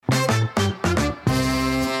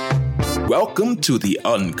Welcome to the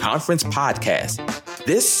Unconference Podcast.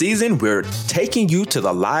 This season, we're taking you to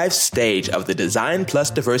the live stage of the Design Plus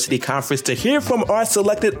Diversity Conference to hear from our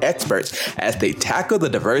selected experts as they tackle the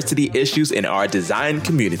diversity issues in our design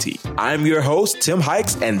community. I'm your host, Tim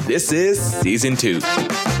Hikes, and this is Season 2.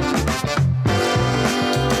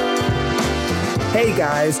 Hey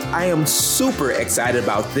guys, I am super excited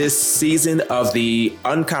about this season of the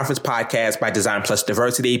Unconference Podcast by Design Plus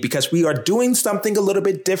Diversity because we are doing something a little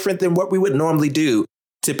bit different than what we would normally do.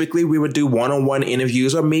 Typically, we would do one-on-one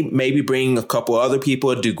interviews or maybe bring a couple other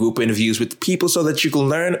people, do group interviews with people so that you can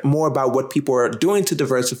learn more about what people are doing to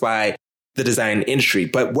diversify the design industry.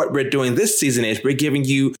 But what we're doing this season is we're giving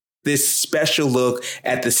you this special look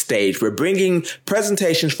at the stage. We're bringing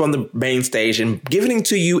presentations from the main stage and giving it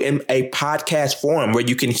to you in a podcast form where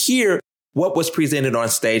you can hear what was presented on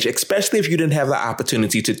stage, especially if you didn't have the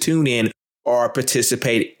opportunity to tune in or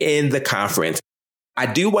participate in the conference. I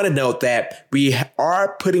do want to note that we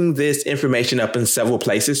are putting this information up in several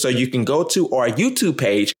places, so you can go to our YouTube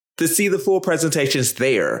page to see the full presentations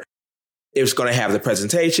there. It's going to have the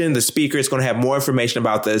presentation, the speaker. It's going to have more information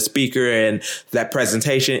about the speaker and that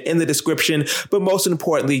presentation in the description. But most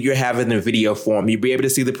importantly, you're having the video form. You'll be able to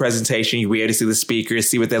see the presentation. You'll be able to see the speakers,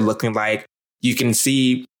 see what they're looking like. You can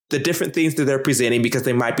see the different things that they're presenting because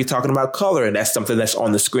they might be talking about color, and that's something that's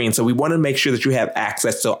on the screen. So we want to make sure that you have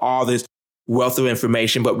access to all this wealth of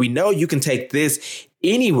information, but we know you can take this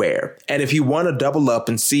anywhere. And if you want to double up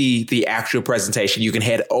and see the actual presentation, you can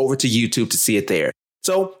head over to YouTube to see it there.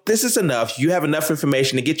 So this is enough. You have enough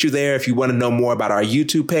information to get you there. If you want to know more about our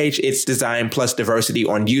YouTube page, it's Design Plus Diversity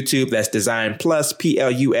on YouTube. That's Design Plus,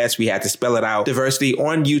 Plus. We had to spell it out. Diversity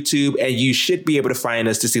on YouTube, and you should be able to find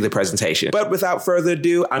us to see the presentation. But without further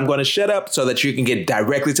ado, I'm going to shut up so that you can get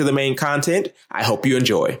directly to the main content. I hope you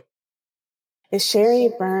enjoy. Is Sherry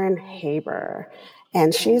Byrne-Haber,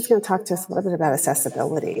 and she's going to talk to us a little bit about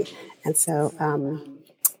accessibility. And so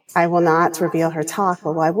I will not reveal her talk,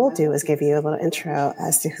 but what I will do is give you a little intro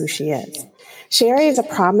as to who she is. Sherry is a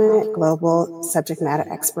prominent global subject matter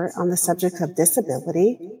expert on the subject of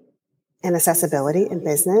disability and accessibility in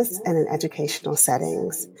business and in educational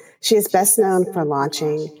settings. She is best known for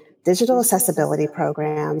launching digital accessibility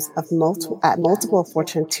programs of multiple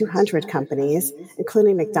Fortune 200 companies,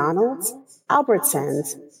 including McDonald's,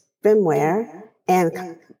 Albertsons, VMware, and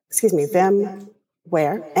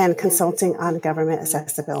consulting on government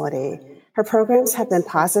accessibility. Her programs have been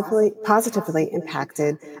positively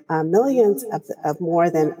impacted millions of more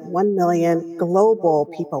than 1 million global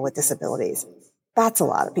people with disabilities. That's a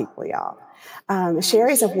lot of people, y'all.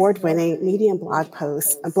 Sherry's award-winning Medium blog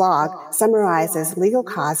summarizes legal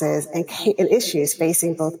causes and issues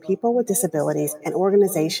facing both people with disabilities and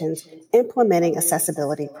organizations implementing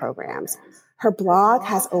accessibility programs. Her blog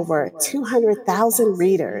has over 200,000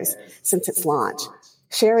 readers since its launch.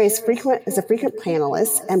 Sherry is a frequent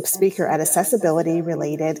panelist and speaker at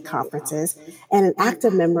accessibility-related conferences and an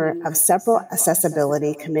active member of several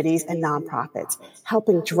accessibility committees and nonprofits,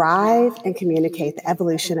 helping drive and communicate the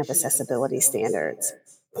evolution of accessibility standards.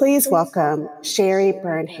 Please welcome Sherry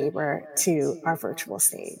Byrne-Haber to our virtual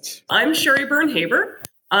stage. I'm Sherry Byrne-Haber.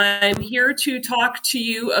 I'm here to talk to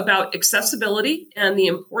you about accessibility and the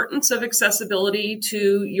importance of accessibility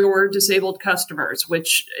to your disabled customers,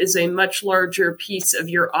 which is a much larger piece of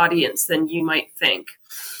your audience than you might think.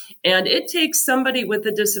 And it takes somebody with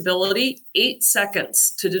a disability 8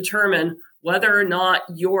 seconds to determine whether or not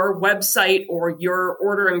your website or your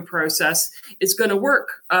ordering process is going to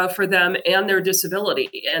work for them and their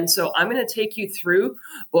disability. And so I'm going to take you through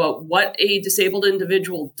what a disabled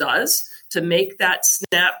individual does to make that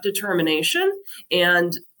snap determination.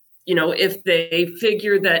 And, if they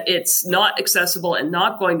figure that it's not accessible and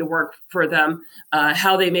not going to work for them,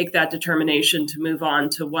 how they make that determination to move on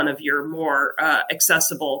to one of your more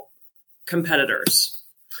accessible competitors.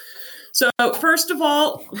 So first of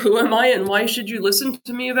all, who am I and why should you listen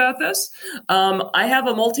to me about this? I have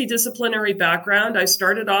a multidisciplinary background. I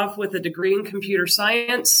started off with a degree in computer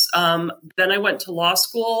science. Then I went to law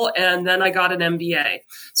school and then I got an MBA.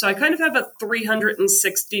 So I kind of have a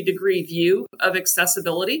 360-degree view of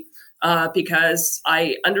accessibility. Because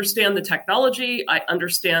I understand the technology, I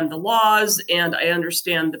understand the laws, and I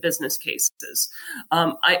understand the business cases.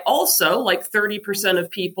 I also, like 30% of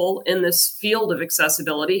people in this field of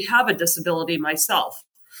accessibility, have a disability myself.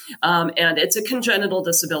 And it's a congenital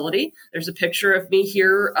disability. There's a picture of me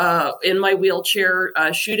here in my wheelchair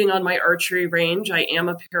shooting on my archery range. I am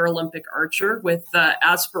a Paralympic archer with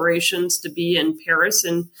aspirations to be in Paris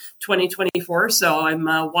in 2024. So I'm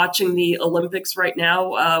watching the Olympics right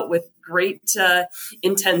now with great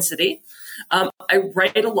intensity. I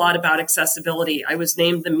write a lot about accessibility. I was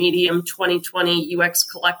named the Medium 2020 UX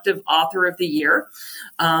Collective Author of the Year.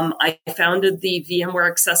 I founded the VMware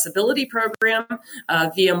Accessibility Program.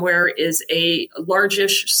 VMware is a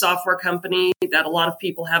largish software company that a lot of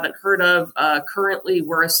people haven't heard of. Currently,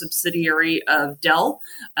 we're a subsidiary of Dell,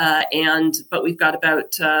 but we've got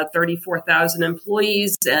about 34,000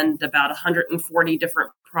 employees and about 140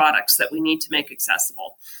 different products that we need to make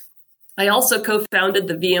accessible. I also co-founded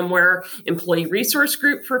the VMware Employee Resource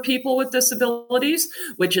Group for people with disabilities,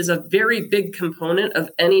 which is a very big component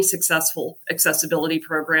of any successful accessibility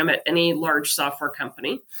program at any large software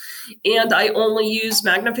company. And I only use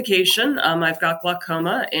magnification. I've got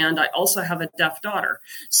glaucoma, and I also have a deaf daughter.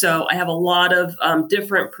 So I have a lot of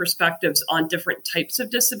different perspectives on different types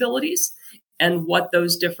of disabilities and what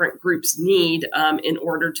those different groups need in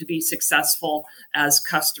order to be successful as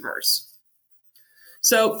customers.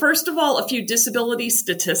 So first of all, a few disability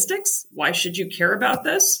statistics. Why should you care about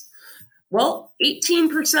this? Well,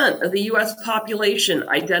 18% of the U.S. population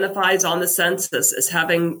identifies on the census as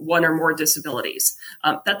having one or more disabilities.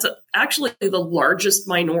 That's actually the largest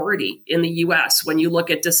minority in the U.S. when you look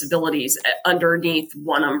at disabilities underneath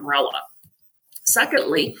one umbrella.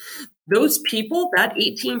 Secondly, those people, that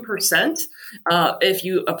 18%, if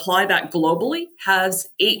you apply that globally, has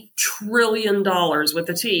 $8 trillion with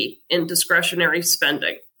a T in discretionary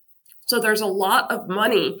spending. So there's a lot of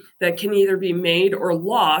money that can either be made or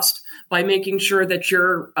lost by making sure that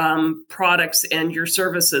your products and your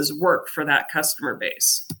services work for that customer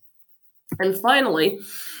base. And finally,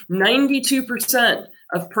 92%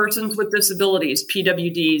 of persons with disabilities,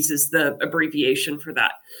 PWDs is the abbreviation for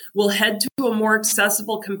that, will head to a more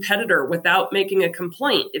accessible competitor without making a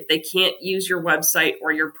complaint if they can't use your website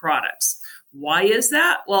or your products. Why is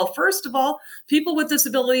that? Well, first of all, people with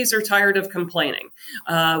disabilities are tired of complaining.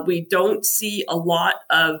 We don't see a lot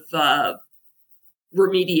of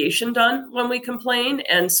remediation done when we complain.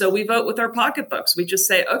 And so we vote with our pocketbooks. We just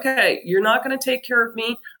say, okay, you're not going to take care of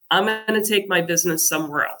me. I'm going to take my business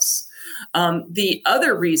somewhere else. The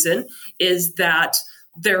other reason is that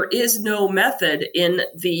there is no method in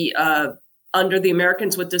the under the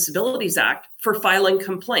Americans with Disabilities Act for filing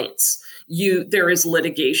complaints. There is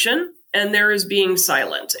litigation and there is being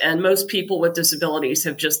silent. And most people with disabilities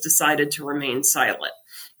have just decided to remain silent.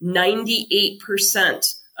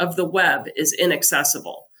 98% of the web is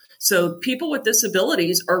inaccessible. So people with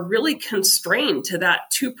disabilities are really constrained to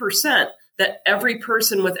that 2% that every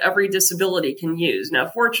person with every disability can use. Now,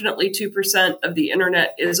 fortunately, 2% of the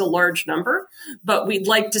internet is a large number, but we'd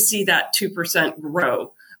like to see that 2%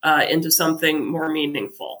 grow into something more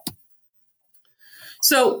meaningful.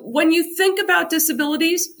 So when you think about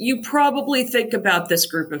disabilities, you probably think about this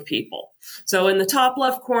group of people. So in the top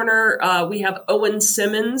left corner, we have Owen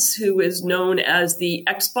Simmons, who is known as the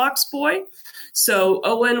Xbox Boy. So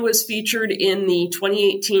Owen was featured in the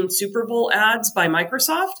 2018 Super Bowl ads by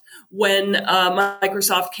Microsoft when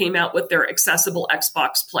Microsoft came out with their accessible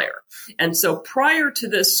Xbox player. And so prior to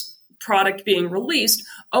this product being released,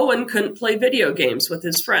 Owen couldn't play video games with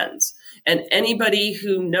his friends. And anybody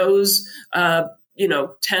who knows 10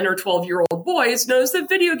 or 12-year-old boys knows that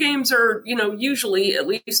video games are, usually, at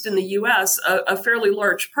least in the US, a fairly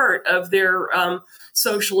large part of their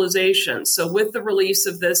socialization. So with the release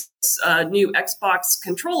of this new Xbox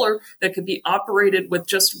controller that could be operated with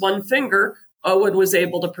just one finger, Owen was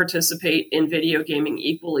able to participate in video gaming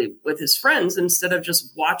equally with his friends instead of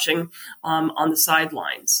just watching on the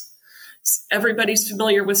sidelines. Everybody's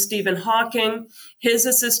familiar with Stephen Hawking. His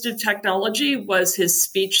assistive technology was his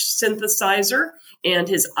speech synthesizer and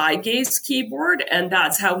his eye gaze keyboard, and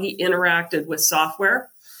that's how he interacted with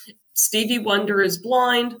software. Stevie Wonder is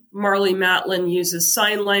blind, Marlee Matlin uses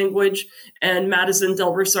sign language, and Madison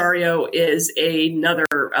Del Rosario is another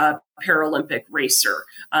Paralympic racer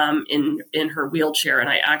in her wheelchair, and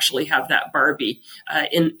I actually have that Barbie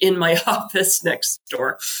in my office next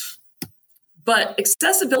door. But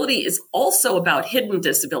accessibility is also about hidden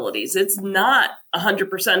disabilities. It's not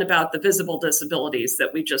 100% about the visible disabilities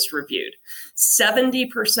that we just reviewed.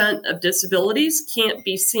 70% of disabilities can't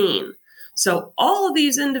be seen. So all of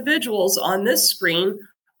these individuals on this screen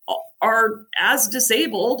are as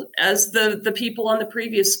disabled as the people on the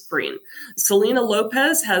previous screen. Selena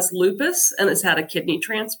Lopez has lupus and has had a kidney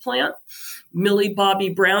transplant. Millie Bobby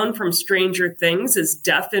Brown from Stranger Things is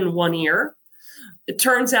deaf in one ear. It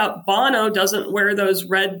turns out Bono doesn't wear those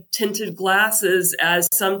red tinted glasses as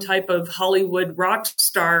some type of Hollywood rock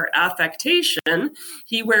star affectation.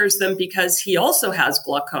 He wears them because he also has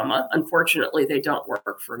glaucoma. Unfortunately, they don't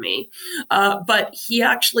work for me. But he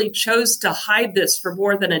actually chose to hide this for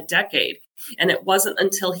more than a decade. And it wasn't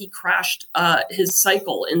until he crashed his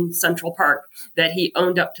cycle in Central Park that he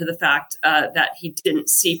owned up to the fact that he didn't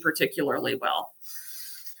see particularly well.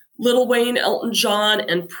 Lil Wayne, Elton John,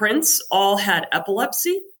 and Prince all had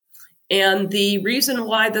epilepsy. And the reason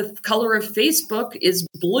why the color of Facebook is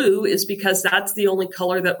blue is because that's the only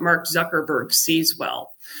color that Mark Zuckerberg sees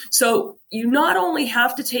well. So you not only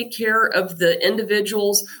have to take care of the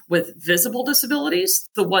individuals with visible disabilities,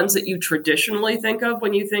 the ones that you traditionally think of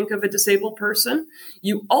when you think of a disabled person,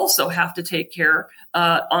 you also have to take care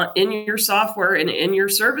in your software and in your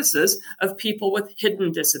services of people with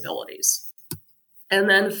hidden disabilities. And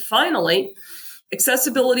then finally,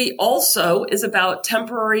 accessibility also is about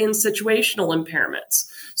temporary and situational impairments.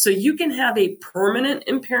 So you can have a permanent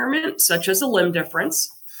impairment, such as a limb difference,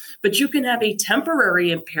 but you can have a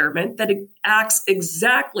temporary impairment that acts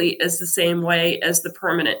exactly as the same way as the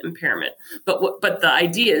permanent impairment. But the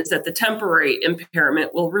idea is that the temporary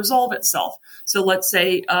impairment will resolve itself. So let's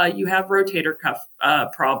say you have rotator cuff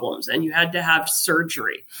problems and you had to have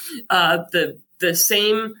surgery. The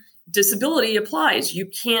same disability applies. You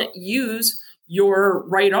can't use your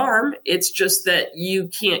right arm. It's just that you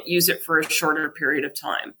can't use it for a shorter period of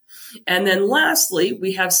time. And then lastly,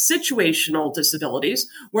 we have situational disabilities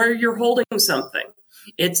where you're holding something.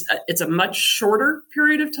 It's a much shorter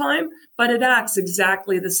period of time, but it acts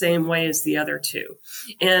exactly the same way as the other two.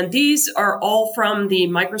 And these are all from the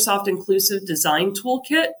Microsoft Inclusive Design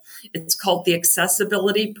Toolkit. It's called the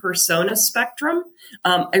Accessibility Persona Spectrum.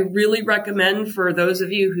 I really recommend for those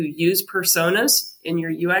of you who use personas in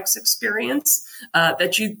your UX experience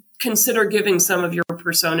that you consider giving some of your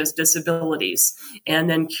personas disabilities and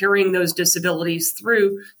then carrying those disabilities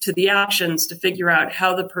through to the actions to figure out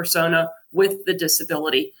how the persona with the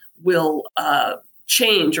disability will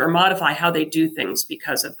change or modify how they do things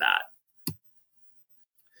because of that.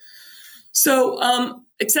 So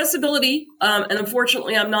accessibility, and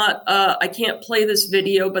unfortunately I can't play this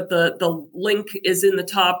video, but the link is in the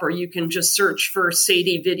top, or you can just search for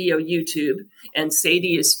Sadie Video YouTube, and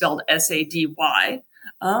Sadie is spelled S-A-D-Y.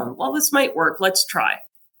 Well, this might work. Let's try.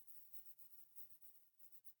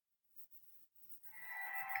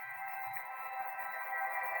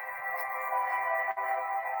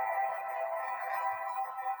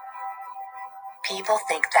 People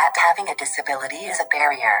think that having a disability is a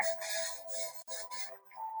barrier.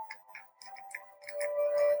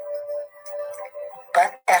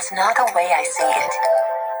 But that's not the way I see it.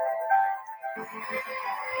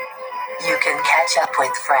 You can catch up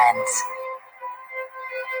with friends.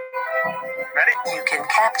 Ready? You can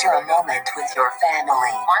capture a moment with your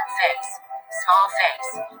family. One face, small face,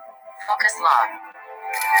 focus long.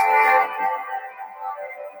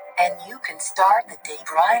 And you can start the day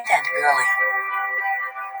bright and early.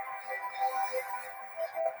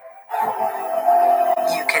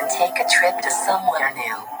 You can take a trip to somewhere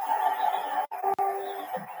new.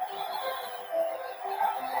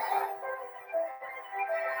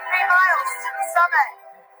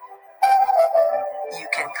 You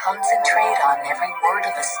can concentrate on every word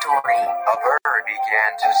of a story. A bird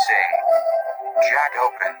began to sing. Jack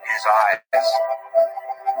opened his eyes.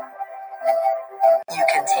 You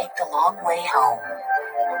can take the long way home.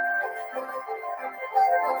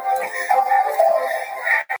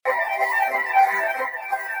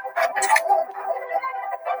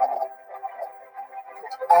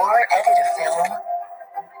 Or edit a film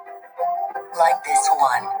like this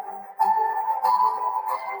one.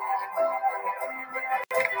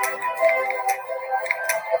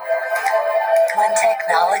 When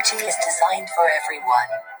technology is designed for everyone,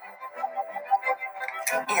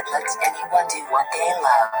 it lets anyone do what they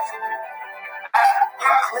love,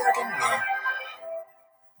 including me.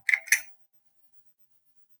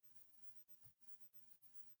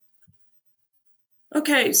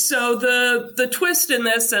 Okay, so the twist in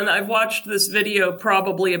this, and I've watched this video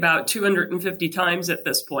probably about 250 times at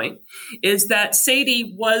this point, is that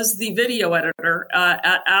Sadie was the video editor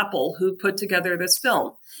at Apple who put together this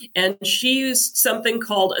film. And she used something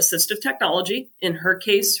called assistive technology. In her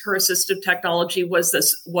case, her assistive technology was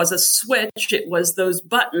a switch. It was those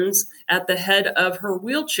buttons at the head of her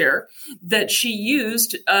wheelchair that she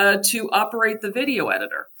used to operate the video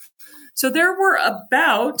editor. So there were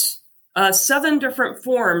about 7 different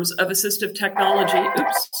forms of assistive technology.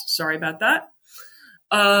 Oops, sorry about that.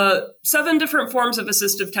 7 different forms of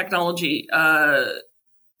assistive technology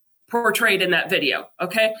portrayed in that video.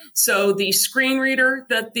 Okay, so the screen reader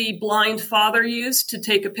that the blind father used to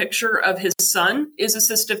take a picture of his son is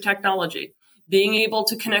assistive technology. Being able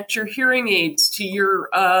to connect your hearing aids to your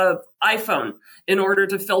iPhone in order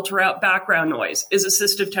to filter out background noise is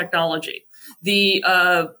assistive technology. The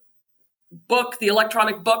book, the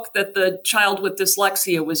electronic book that the child with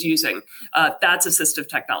dyslexia was using. That's assistive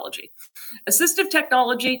technology. Assistive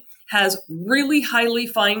technology has really highly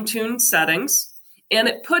fine-tuned settings, and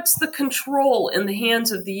it puts the control in the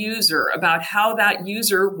hands of the user about how that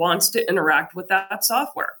user wants to interact with that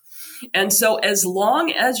software. And so as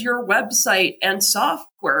long as your website and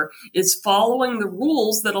software is following the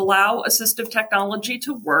rules that allow assistive technology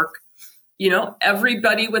to work,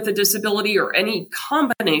 everybody with a disability or any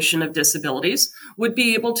combination of disabilities would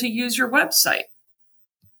be able to use your website.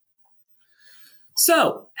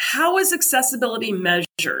 So how is accessibility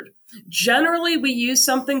measured? Generally, we use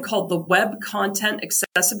something called the Web Content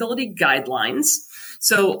Accessibility Guidelines.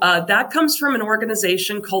 So that comes from an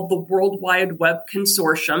organization called the World Wide Web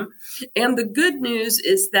Consortium. And the good news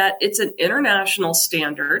is that it's an international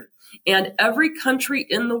standard, and every country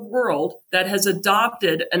in the world that has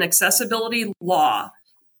adopted an accessibility law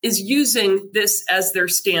is using this as their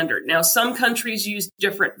standard. Now, some countries use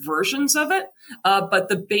different versions of it, but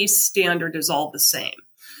the base standard is all the same.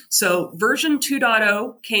 So version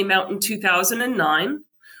 2.0 came out in 2009.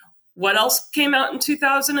 What else came out in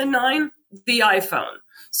 2009? The iPhone.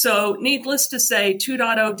 So needless to say,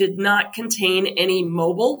 2.0 did not contain any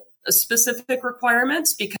mobile specific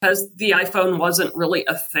requirements because the iPhone wasn't really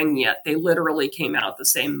a thing yet. They literally came out the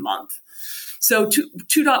same month. So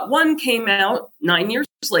 2.1 came out 9 years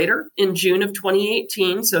later in June of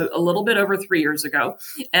 2018, so a little bit over 3 years ago.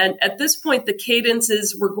 And at this point, the cadence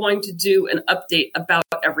is we're going to do an update about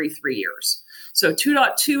every 3 years. So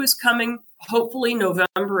 2.2 is coming hopefully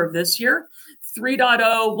November of this year.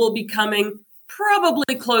 3.0 will be coming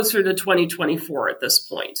probably closer to 2024 at this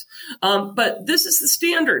point. But this is the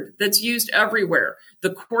standard that's used everywhere.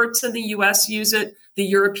 The courts in the US use it. The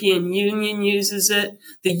European Union uses it.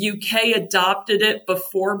 The UK adopted it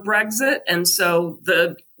before Brexit. And so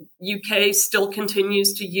the UK still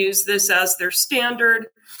continues to use this as their standard.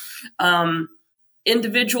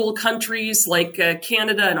 Individual countries like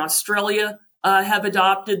Canada and Australia have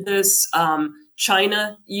adopted this.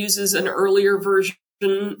 China uses an earlier version,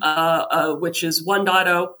 which is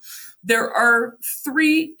 1.0. There are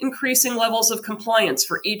 3 increasing levels of compliance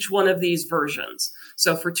for each one of these versions.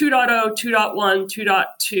 So for 2.0, 2.1,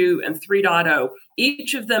 2.2, and 3.0,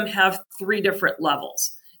 each of them have 3 different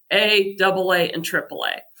levels, A, AA, and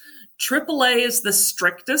AAA. AAA is the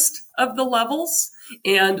strictest of the levels,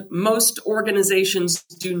 and most organizations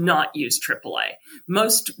do not use AAA.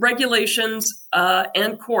 Most regulations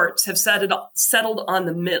and courts have settled on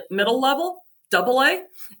the middle level, AA,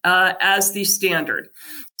 as the standard.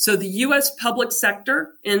 So the U.S. public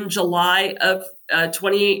sector in July of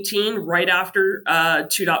 2018, right after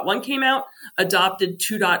 2.1 came out, adopted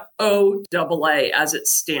 2.0 AA as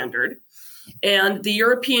its standard. And the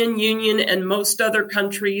European Union and most other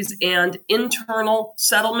countries and internal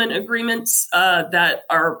settlement agreements that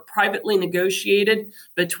are privately negotiated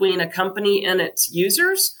between a company and its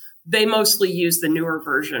users, they mostly use the newer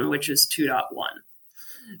version, which is 2.1.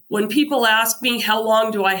 When people ask me, how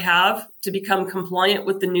long do I have to become compliant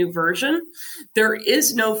with the new version? There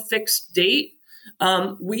is no fixed date.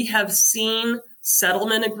 We have seen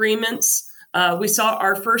settlement agreements. We saw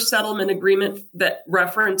our first settlement agreement that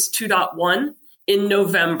referenced 2.1 in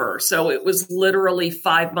November. So it was literally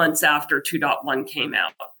 5 months after 2.1 came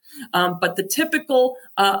out. But the typical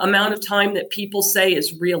amount of time that people say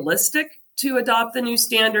is realistic to adopt the new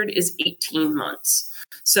standard is 18 months.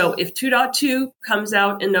 So if 2.2 comes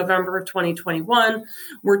out in November of 2021,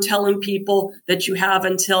 we're telling people that you have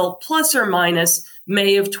until plus or minus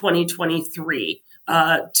May of 2023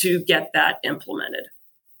 to get that implemented.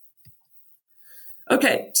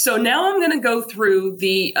 Okay, so now I'm going to go through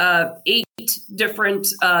the 8 different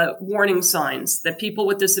warning signs that people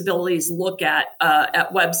with disabilities look at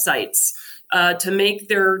websites to make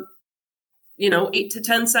their 8 to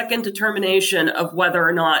 10 second determination of whether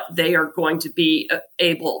or not they are going to be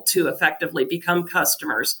able to effectively become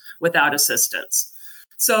customers without assistance.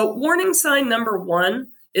 So warning sign number 1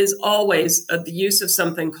 is always the use of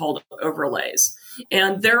something called overlays.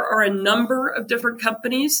 And there are a number of different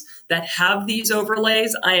companies that have these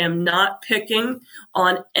overlays. I am not picking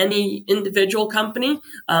on any individual company.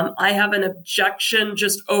 I have an objection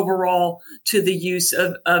just overall to the use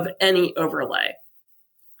of any overlay.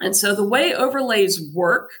 And so the way overlays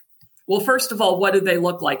work, well, first of all, what do they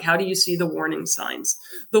look like? How do you see the warning signs?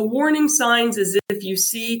 The warning signs is if you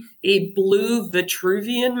see a blue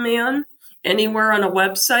Vitruvian man anywhere on a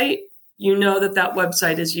website, you know that that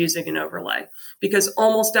website is using an overlay, because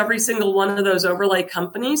almost every single one of those overlay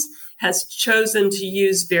companies has chosen to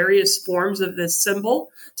use various forms of this symbol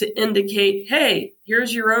to indicate, hey,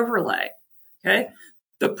 here's your overlay. Okay.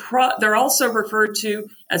 They're also referred to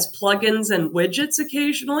as plugins and widgets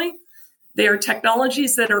occasionally. They are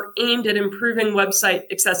technologies that are aimed at improving website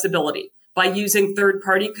accessibility by using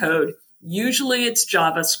third-party code. Usually it's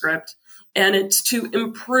JavaScript, and it's to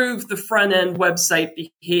improve the front-end website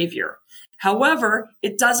behavior. However,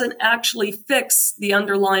 it doesn't actually fix the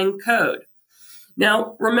underlying code.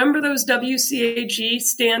 Now, remember those WCAG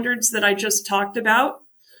standards that I just talked about?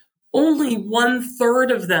 Only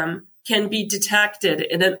 1/3 of them can be detected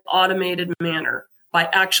in an automated manner by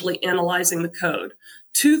actually analyzing the code.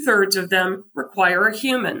 2/3 of them require a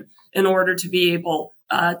human in order to be able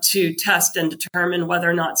to test and determine whether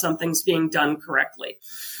or not something's being done correctly.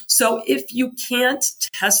 So if you can't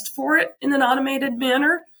test for it in an automated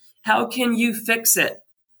manner, how can you fix it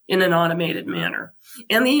in an automated manner?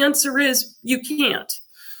 And the answer is you can't.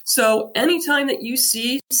 So anytime that you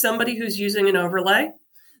see somebody who's using an overlay,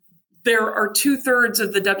 there are 2/3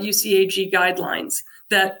 of the WCAG guidelines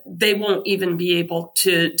that they won't even be able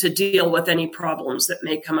to deal with any problems that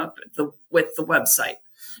may come up with the website.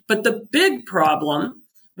 But the big problem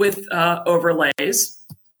with overlays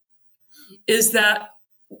is that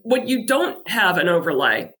when you don't have an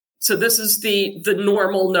overlay, so this is the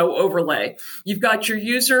normal no overlay, you've got your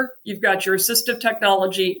user, you've got your assistive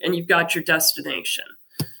technology, and you've got your destination.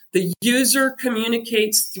 The user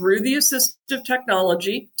communicates through the assistive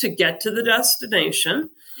technology to get to the destination,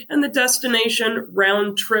 and the destination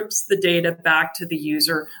round trips the data back to the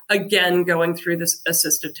user, again going through this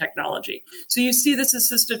assistive technology. So you see this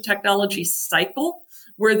assistive technology cycle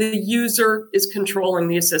where the user is controlling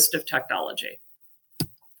the assistive technology.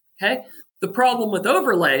 Okay? The problem with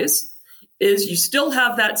overlays is you still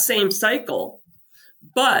have that same cycle,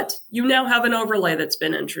 but you now have an overlay that's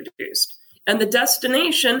been introduced. And the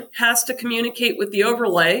destination has to communicate with the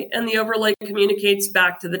overlay, and the overlay communicates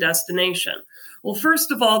back to the destination. Well,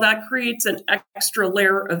 first of all, that creates an extra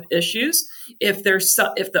layer of issues. If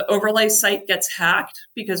the overlay site gets hacked,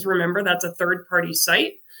 because remember, that's a third-party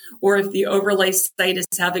site, or if the overlay site is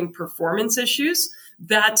having performance issues,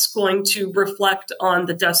 that's going to reflect on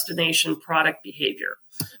the destination product behavior.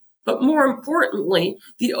 But more importantly,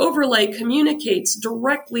 the overlay communicates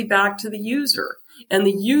directly back to the user, and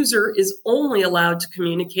the user is only allowed to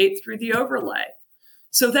communicate through the overlay.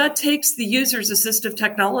 So that takes the user's assistive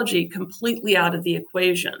technology completely out of the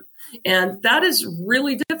equation. And that is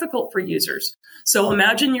really difficult for users. So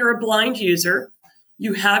imagine you're a blind user.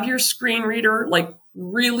 You have your screen reader like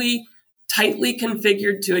really tightly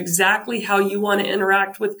configured to exactly how you want to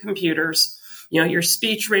interact with computers. You know, your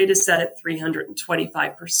speech rate is set at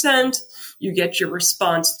 325%. You get your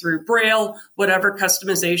response through Braille, whatever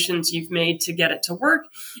customizations you've made to get it to work.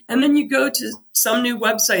 And then you go to some new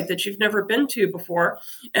website that you've never been to before,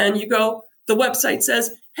 and the website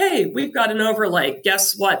says, hey, we've got an overlay.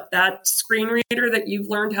 Guess what? That screen reader that you've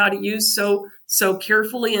learned how to use so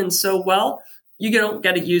carefully and so well, you don't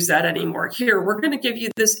get to use that anymore. Here, we're going to give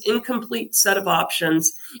you this incomplete set of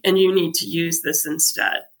options, and you need to use this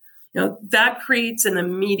instead. You know, that creates an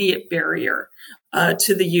immediate barrier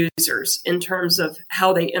to the users in terms of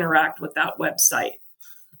how they interact with that website.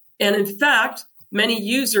 And in fact, many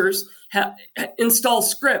users install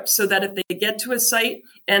scripts so that if they get to a site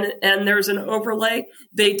and there's an overlay,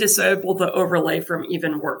 they disable the overlay from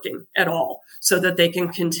even working at all so that they can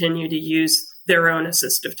continue to use their own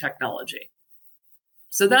assistive technology.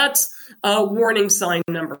 So that's warning sign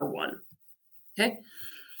number 1. Okay.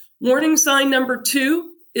 Warning sign number 2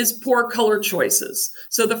 is poor color choices.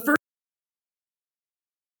 So the first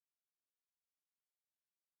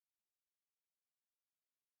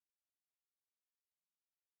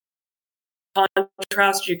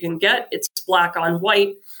contrast you can get, it's black on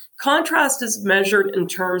white. Contrast is measured in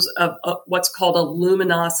terms of what's called a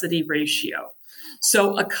luminosity ratio.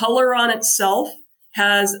 So a color on itself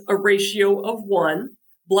has a ratio of 1.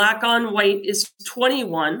 Black on white is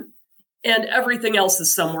 21, and everything else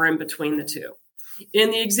is somewhere in between the two.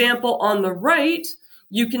 In the example on the right,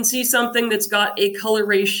 you can see something that's got a color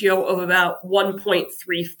ratio of about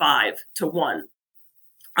 1.35 to 1.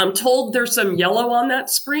 I'm told there's some yellow on that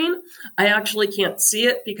screen. I actually can't see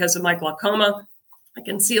it because of my glaucoma. I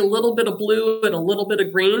can see a little bit of blue and a little bit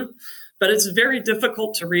of green, but it's very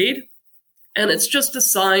difficult to read. And it's just a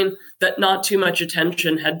sign that not too much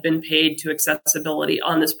attention had been paid to accessibility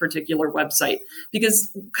on this particular website,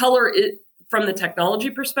 because color, from the technology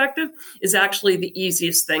perspective, is actually the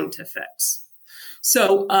easiest thing to fix.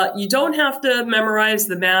 So you don't have to memorize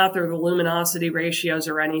the math or the luminosity ratios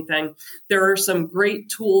or anything. There are some great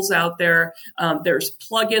tools out there. There's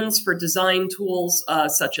plugins for design tools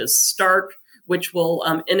such as Stark, which will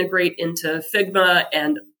integrate into Figma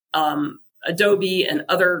and Adobe and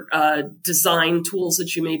other design tools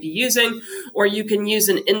that you may be using, or you can use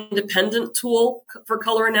an independent tool for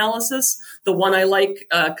color analysis. The one I like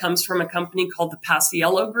comes from a company called the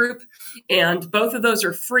Paciello Group, and both of those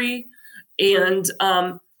are free. And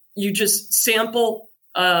you just sample,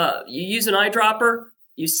 you use an eyedropper,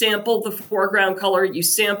 you sample the foreground color, you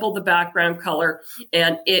sample the background color,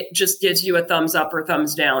 and it just gives you a thumbs up or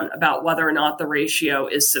thumbs down about whether or not the ratio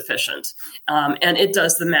is sufficient. And it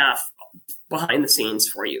does the math behind the scenes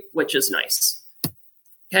for you, which is nice.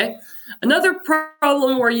 Okay. Another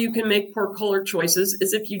problem where you can make poor color choices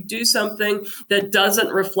is if you do something that doesn't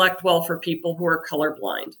reflect well for people who are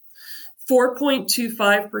colorblind.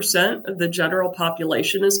 4.25% of the general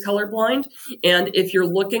population is colorblind. And if you're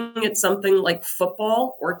looking at something like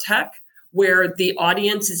football or tech, where the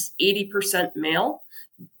audience is 80% male,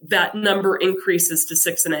 that number increases to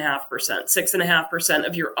 6.5%. 6.5%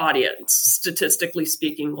 of your audience, statistically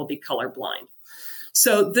speaking, will be colorblind.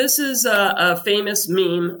 So this is a famous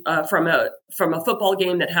meme from a football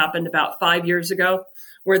game that happened about 5 years ago,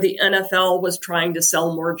 where the NFL was trying to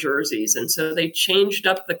sell more jerseys. And so they changed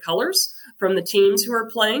up the colors from the teams who are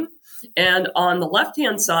playing. And on the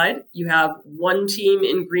left-hand side, you have one team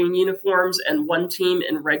in green uniforms and one team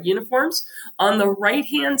in red uniforms. On the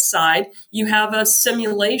right-hand side, you have a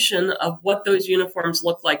simulation of what those uniforms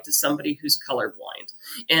look like to somebody who's colorblind.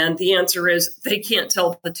 And the answer is they can't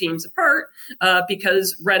tell the teams apart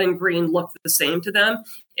because red and green look the same to them.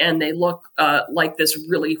 And they look like this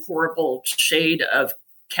really horrible shade of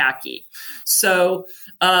khaki. So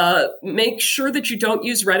make sure that you don't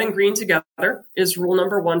use red and green together is rule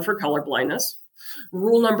number 1 for color blindness.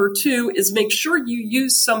 Rule number 2 is make sure you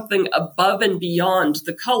use something above and beyond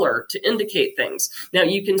the color to indicate things. Now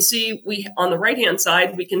you can see on the right-hand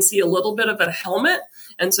side, we can see a little bit of a helmet.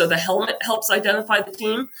 And so the helmet helps identify the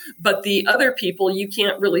team, but the other people, you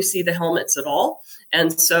can't really see the helmets at all.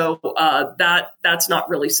 And so that's not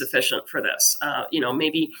really sufficient for this.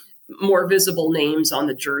 Maybe more visible names on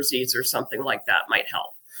the jerseys or something like that might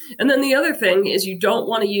help. And then the other thing is you don't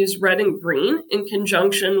want to use red and green in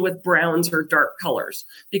conjunction with browns or dark colors,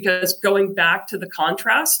 because going back to the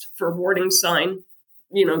contrast for warning sign,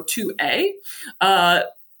 2A,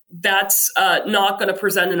 that's not going to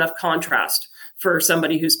present enough contrast for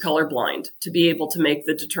somebody who's colorblind to be able to make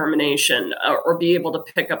the determination or be able to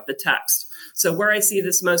pick up the text. So where I see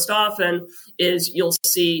this most often is you'll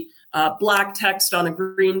see black text on a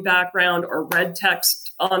green background or red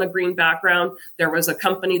text on a green background. There was a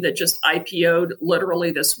company that just IPO'd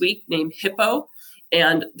literally this week named Hippo,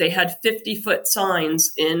 and they had 50-foot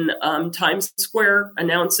signs in Times Square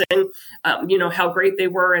announcing, how great they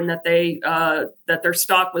were and that that their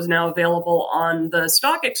stock was now available on the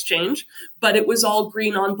stock exchange, but it was all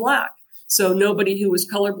green on black. So nobody who was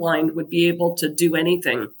colorblind would be able to do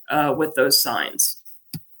anything with those signs.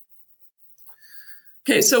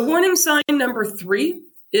 Okay, so warning sign number 3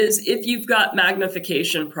 is if you've got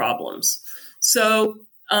magnification problems. So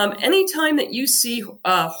anytime that you see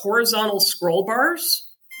horizontal scroll bars,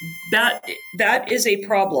 that is a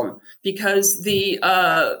problem, because the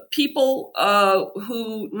people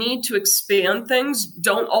who need to expand things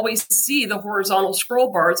don't always see the horizontal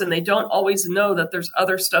scroll bars, and they don't always know that there's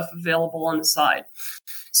other stuff available on the side.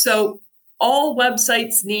 So all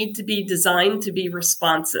websites need to be designed to be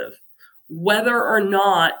responsive, whether or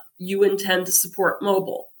not you intend to support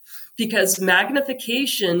mobile, because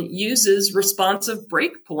magnification uses responsive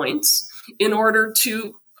breakpoints in order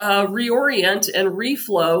to reorient and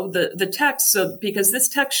reflow the text. So because this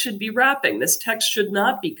text should be wrapping, this text should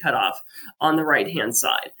not be cut off on the right-hand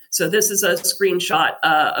side. So this is a screenshot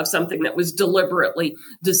of something that was deliberately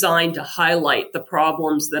designed to highlight the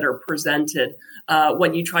problems that are presented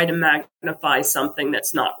when you try to magnify something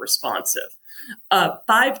that's not responsive. 5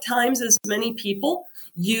 times as many people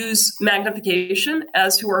use magnification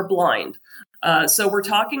as who are blind. So we're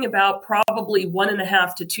talking about probably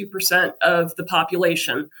 1.5% to 2% of the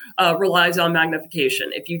population relies on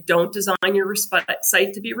magnification. If you don't design your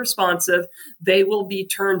site to be responsive, they will be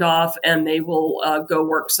turned off and they will go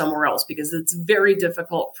work somewhere else, because it's very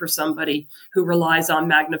difficult for somebody who relies on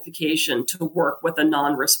magnification to work with a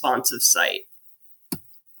non-responsive site.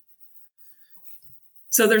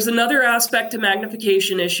 So there's another aspect to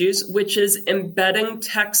magnification issues, which is embedding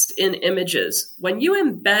text in images. When you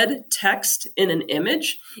embed text in an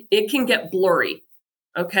image, it can get blurry,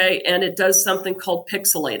 okay? And it does something called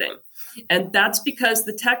pixelating. And that's because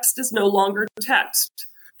the text is no longer text.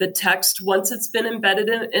 The text, once it's been embedded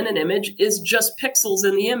in an image, is just pixels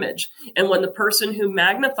in the image. And when the person who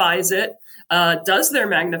magnifies it does their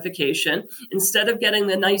magnification, instead of getting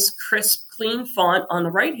the nice, crisp, clean font on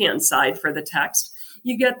the right-hand side for the text,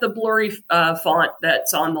 you get the blurry font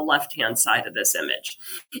that's on the left-hand side of this image.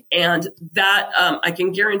 And that, I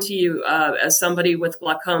can guarantee you, as somebody with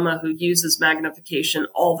glaucoma who uses magnification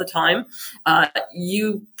all the time,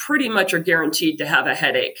 you pretty much are guaranteed to have a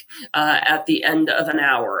headache at the end of an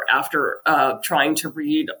hour after trying to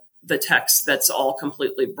read the text that's all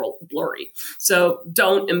completely blurry. So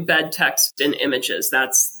don't embed text in images.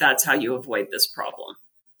 That's how you avoid this problem.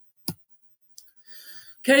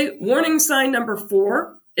 Okay, warning sign number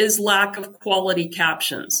 4 is lack of quality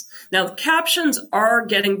captions. Now, the captions are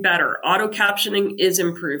getting better. Auto captioning is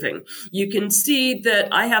improving. You can see that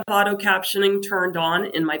I have auto captioning turned on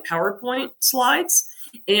in my PowerPoint slides,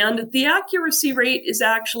 and the accuracy rate is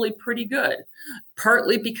actually pretty good,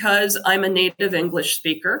 partly because I'm a native English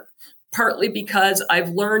speaker, partly because I've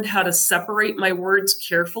learned how to separate my words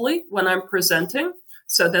carefully when I'm presenting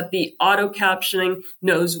so that the auto captioning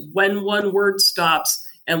knows when one word stops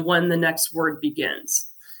and when the next word begins.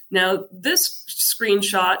 Now, this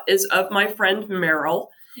screenshot is of my friend Meryl,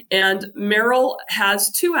 and Meryl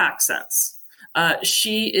has 2 accents.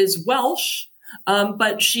 She is Welsh,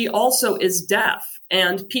 but she also is deaf.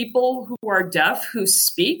 And people who are deaf who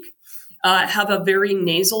speak have a very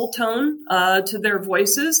nasal tone to their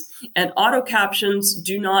voices, and auto captions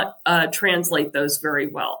do not translate those very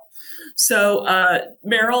well. So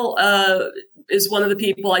Meryl is one of the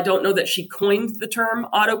people. I don't know that she coined the term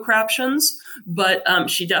auto captions, but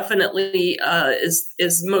she definitely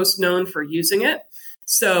is most known for using it.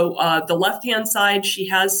 So the left-hand side, she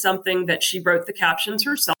has something that she wrote the captions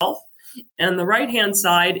herself. And the right-hand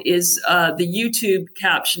side is the YouTube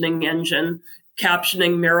captioning engine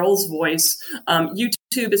captioning Meryl's voice.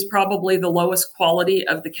 YouTube is probably the lowest quality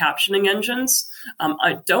of the captioning engines.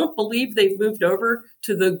 I don't believe they've moved over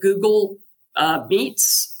to the Google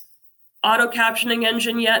Meets auto captioning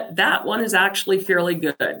engine yet. That one is actually fairly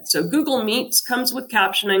good. So Google Meets comes with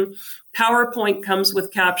captioning. PowerPoint comes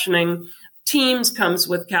with captioning. Teams comes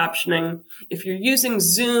with captioning. If you're using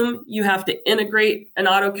Zoom, you have to integrate an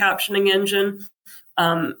auto captioning engine.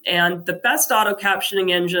 And the best auto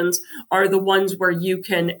captioning engines are the ones where you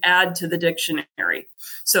can add to the dictionary.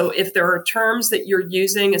 So if there are terms that you're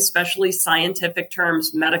using, especially scientific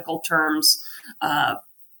terms, medical terms,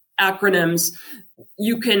 acronyms,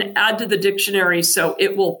 you can add to the dictionary so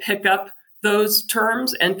it will pick up those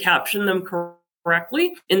terms and caption them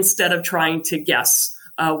correctly instead of trying to guess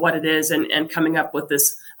what it is and coming up with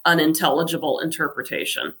this unintelligible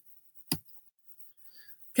interpretation.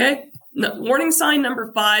 Okay. Warning sign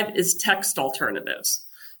number 5 is text alternatives.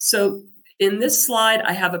 So in this slide,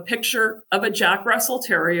 I have a picture of a Jack Russell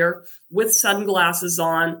Terrier with sunglasses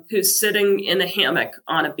on who's sitting in a hammock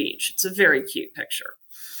on a beach. It's a very cute picture.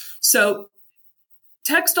 So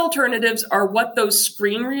text alternatives are what those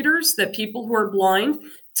screen readers that people who are blind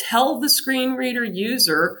tell the screen reader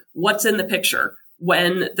user what's in the picture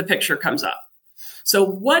when the picture comes up. So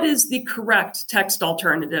what is the correct text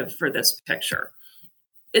alternative for this picture?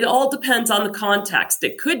 It all depends on the context.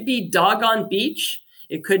 It could be dog on beach.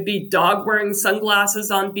 It could be dog wearing sunglasses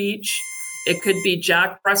on beach. It could be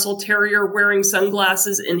Jack Russell Terrier wearing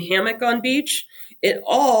sunglasses in hammock on beach. It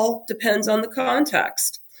all depends on the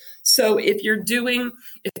context. So if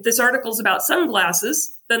this article is about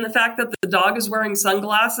sunglasses, then the fact that the dog is wearing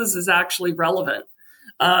sunglasses is actually relevant.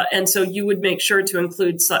 And so you would make sure to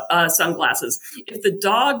include sunglasses. If the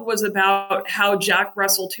dog was about how Jack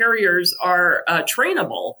Russell Terriers are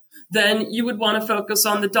trainable, then you would want to focus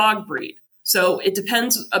on the dog breed. So it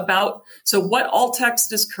depends so what all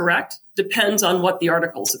text is correct depends on what the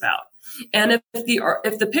article's about. And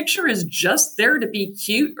if the picture is just there to be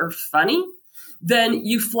cute or funny, then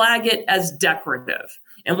you flag it as decorative.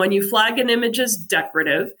 And when you flag an image as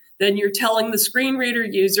decorative, then you're telling the screen reader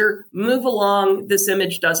user, move along, this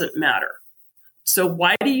image doesn't matter. So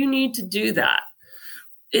why do you need to do that?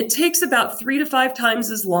 It takes about 3 to 5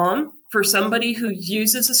 times as long for somebody who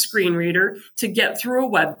uses a screen reader to get through a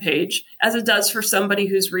web page as it does for somebody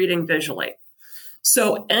who's reading visually.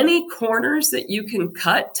 So any corners that you can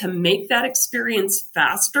cut to make that experience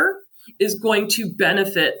faster is going to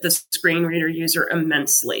benefit the screen reader user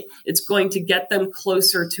immensely. It's going to get them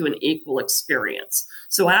closer to an equal experience.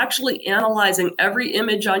 So actually analyzing every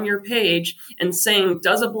image on your page and saying,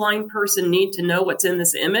 does a blind person need to know what's in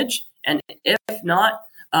this image? And if not,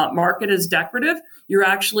 mark it as decorative. You're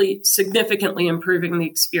actually significantly improving the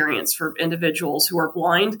experience for individuals who are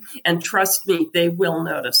blind. And trust me, they will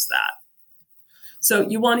notice that. So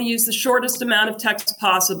you want to use the shortest amount of text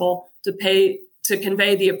possible to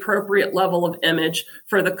convey the appropriate level of image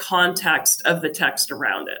for the context of the text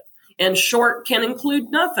around it. And short can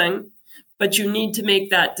include nothing, but you need to make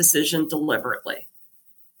that decision deliberately.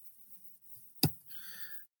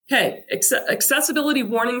 Okay, accessibility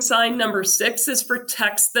warning sign number 6 is for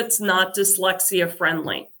text that's not dyslexia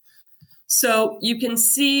friendly. So you can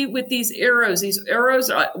see with these arrows,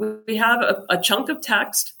 we have a chunk of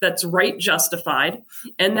text that's right justified,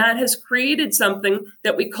 and that has created something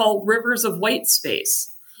that we call rivers of white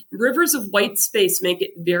space. Rivers of white space make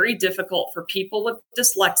it very difficult for people with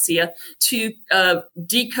dyslexia to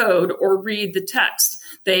decode or read the text.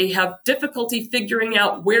 They have difficulty figuring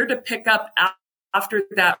out where to pick up after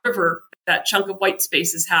that river, that chunk of white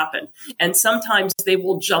space has happened. And sometimes they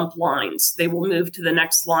will jump lines. They will move to the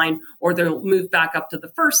next line, or they'll move back up to the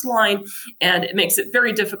first line. And it makes it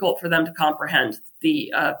very difficult for them to comprehend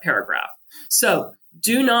the paragraph. So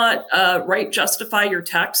do not right justify your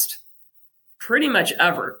text pretty much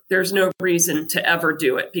ever. There's no reason to ever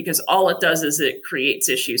do it, because all it does is it creates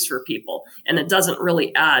issues for people, and it doesn't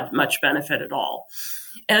really add much benefit at all.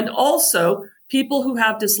 And also, people who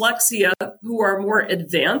have dyslexia, who are more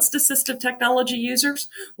advanced assistive technology users,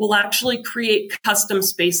 will actually create custom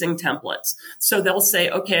spacing templates. So they'll say,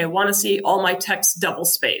 okay, I want to see all my text double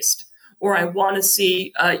spaced, or I want to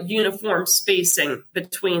see uniform spacing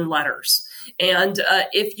between letters. And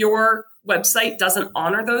if your website doesn't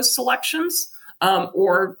honor those selections,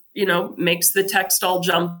 or makes the text all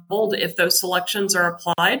jumbled if those selections are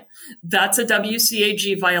applied, that's a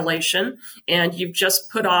WCAG violation, and you've just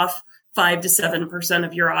put off 5 to 7%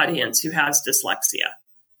 of your audience who has dyslexia.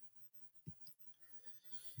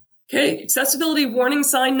 Okay, accessibility warning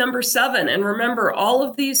sign number 7. And remember, all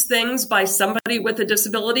of these things by somebody with a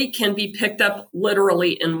disability can be picked up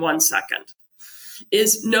literally in 1 second,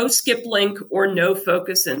 is no skip link or no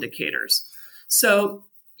focus indicators. So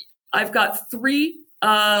I've got 3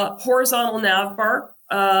 horizontal navbar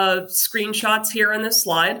screenshots here in this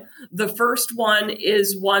slide. The first one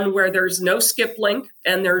is one where there's no skip link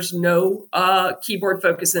and there's no keyboard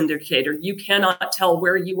focus indicator. You cannot tell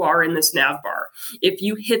where you are in this navbar. If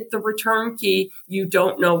you hit the return key, you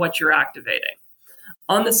don't know what you're activating.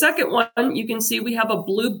 On the second one, you can see we have a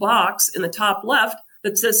blue box in the top left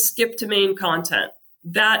that says skip to main content.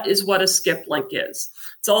 That is what a skip link is.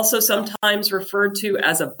 It's also sometimes referred to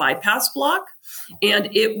as a bypass block, and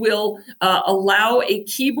it will allow a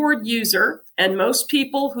keyboard user, and most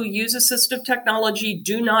people who use assistive technology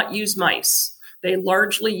do not use mice. They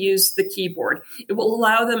largely use the keyboard. It will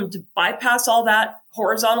allow them to bypass all that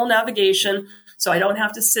horizontal navigation, so I don't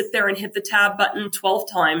have to sit there and hit the tab button 12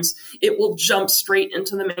 times. It will jump straight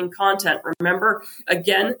into the main content. Remember,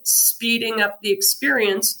 again, speeding up the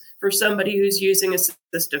experience for somebody who's using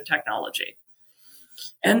assistive technology.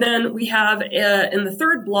 And then we have, in the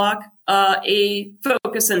third block, a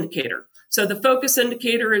focus indicator. So the focus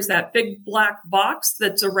indicator is that big black box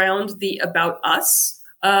that's around the About Us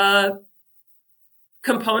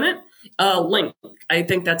component. Link. I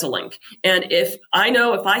think that's a link. And if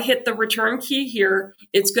I hit the return key here,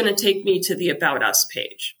 it's going to take me to the About Us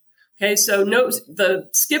page. Okay, so note the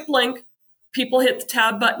skip link. People hit the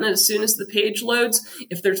tab button as soon as the page loads.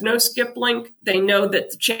 If there's no skip link, they know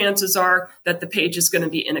that the chances are that the page is going to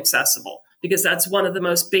be inaccessible, because that's one of the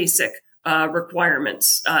most basic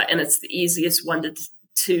requirements, and it's the easiest one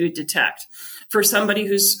to detect. For somebody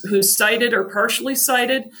who's sighted or partially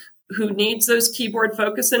sighted, who needs those keyboard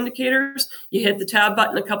focus indicators, you hit the tab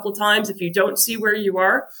button a couple of times. If you don't see where you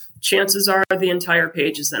are, chances are the entire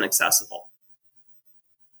page is inaccessible.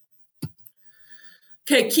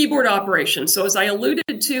 Okay, keyboard operation. So as I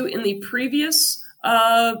alluded to in the previous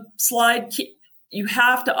slide, you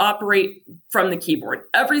have to operate from the keyboard.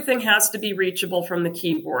 Everything has to be reachable from the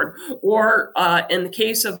keyboard. Or in the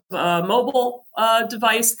case of a mobile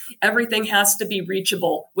device, everything has to be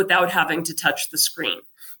reachable without having to touch the screen.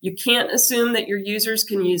 You can't assume that your users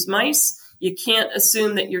can use mice. You can't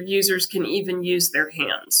assume that your users can even use their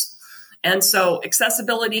hands. And so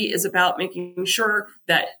accessibility is about making sure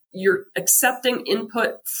that you're accepting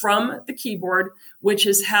input from the keyboard, which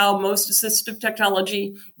is how most assistive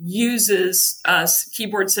technology uses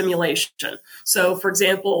keyboard simulation. So, for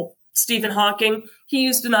example, Stephen Hawking, he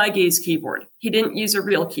used an eye gaze keyboard. He didn't use a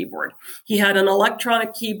real keyboard. He had an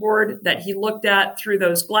electronic keyboard that he looked at through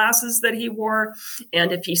those glasses that he wore.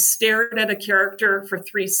 And if he stared at a character for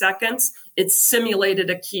 3 seconds, it simulated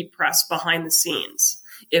a key press behind the scenes.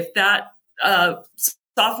 If that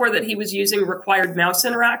software that he was using required mouse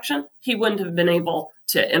interaction, he wouldn't have been able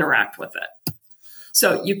to interact with it.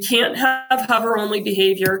 So you can't have hover-only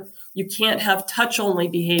behavior. You can't have touch-only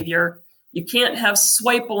behavior. You can't have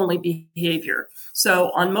swipe-only behavior.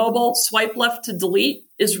 So on mobile, swipe left to delete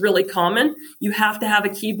is really common. You have to have a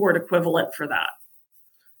keyboard equivalent for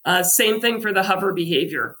that. Same thing for the hover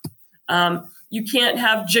behavior. You can't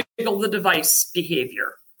have jiggle the device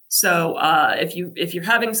behavior. So if you're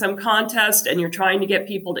having some contest and you're trying to get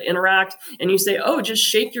people to interact and you say, oh, just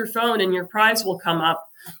shake your phone and your prize will come up,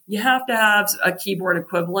 you have to have a keyboard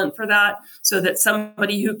equivalent for that so that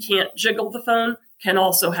somebody who can't jiggle the phone can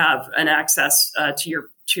also have an access to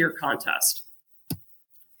your contest.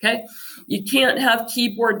 Okay, you can't have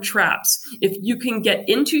keyboard traps. If you can get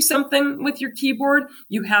into something with your keyboard,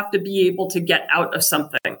 you have to be able to get out of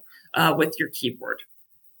something with your keyboard.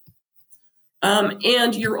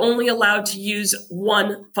 And you're only allowed to use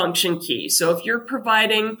one function key. So if you're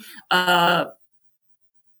providing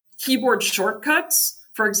keyboard shortcuts,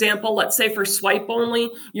 for example, let's say for swipe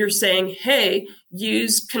only, you're saying, hey,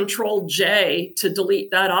 use Control J to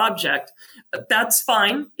delete that object. That's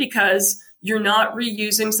fine because you're not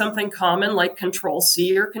reusing something common like Control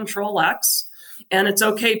C or Control X. And it's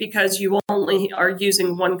okay because you only are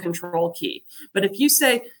using one control key. But if you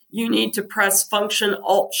say you need to press Function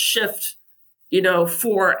Alt Shift,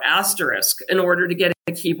 4 asterisk in order to get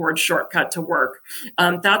a keyboard shortcut to work,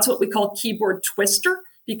 that's what we call keyboard twister,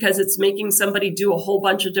 because it's making somebody do a whole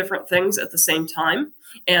bunch of different things at the same time.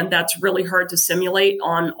 And that's really hard to simulate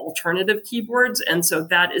on alternative keyboards. And so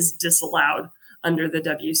that is disallowed under the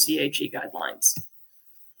WCAG guidelines.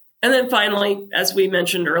 And then finally, as we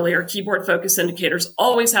mentioned earlier, keyboard focus indicators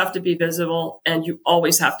always have to be visible, and you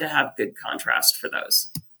always have to have good contrast for those.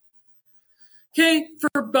 Okay,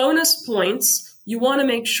 for bonus points, you want to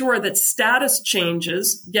make sure that status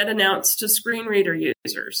changes get announced to screen reader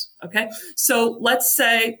users. Okay, so let's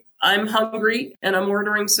say I'm hungry and I'm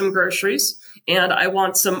ordering some groceries and I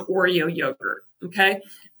want some Oreo yogurt. Okay,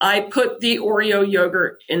 I put the Oreo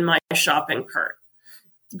yogurt in my shopping cart.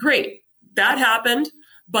 Great, that happened,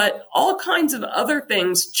 but all kinds of other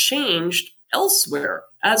things changed elsewhere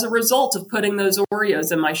as a result of putting those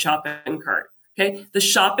Oreos in my shopping cart. Okay, the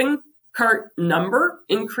shopping cart number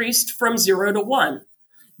increased from 0 to 1.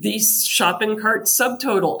 The shopping cart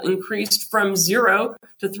subtotal increased from 0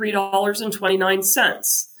 to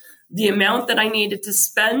 $3.29. The amount that I needed to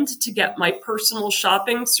spend to get my personal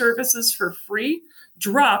shopping services for free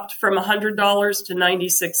dropped from $100 to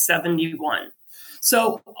 $96.71.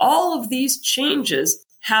 So all of these changes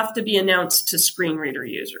have to be announced to screen reader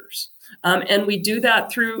users. And we do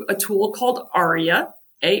that through a tool called ARIA,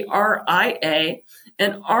 A-R-I-A.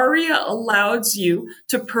 And ARIA allows you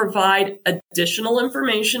to provide additional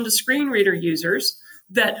information to screen reader users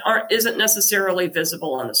that isn't necessarily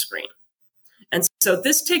visible on the screen. And so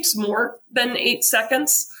this takes more than 8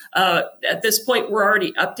 seconds. At this point, we're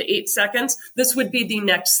already up to 8 seconds. This would be the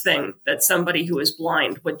next thing that somebody who is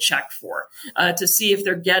blind would check for to see if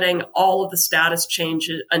they're getting all of the status change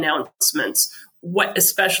announcements,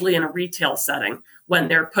 especially in a retail setting when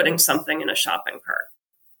they're putting something in a shopping cart.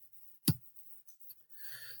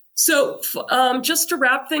 So just to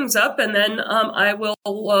wrap things up, and then I will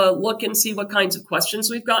look and see what kinds of questions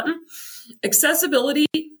we've gotten. Accessibility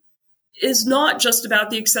is not just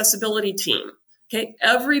about the accessibility team. Okay,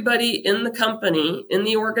 everybody in the company, in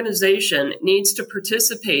the organization, needs to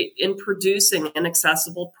participate in producing an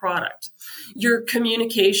accessible product. Your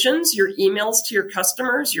communications, your emails to your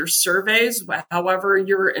customers, your surveys, however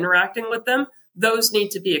you're interacting with them, those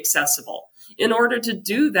need to be accessible. In order to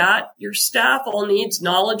do that, your staff all needs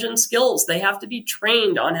knowledge and skills. They have to be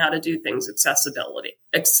trained on how to do things accessibly.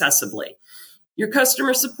 Your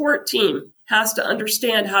customer support team has to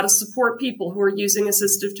understand how to support people who are using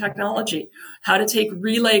assistive technology, how to take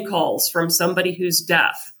relay calls from somebody who's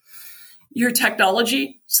deaf. Your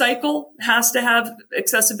technology cycle has to have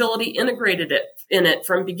accessibility integrated in it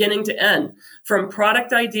from beginning to end, from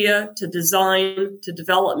product idea to design to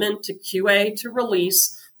development to QA to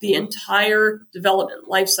release. The entire development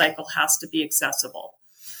lifecycle has to be accessible.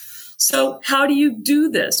 So how do you do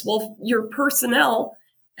this? Well, your personnel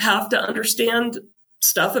have to understand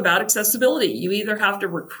stuff about accessibility. You either have to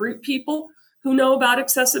recruit people who know about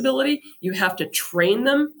accessibility, you have to train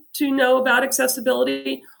them to know about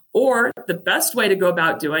accessibility, or the best way to go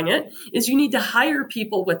about doing it is you need to hire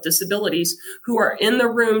people with disabilities who are in the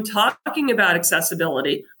room talking about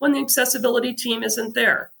accessibility when the accessibility team isn't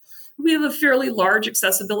there. We have a fairly large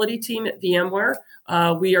accessibility team at VMware.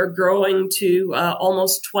 We are growing to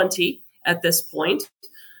almost 20 at this point,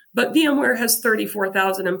 but VMware has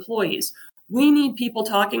 34,000 employees. We need people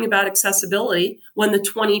talking about accessibility when the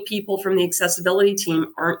 20 people from the accessibility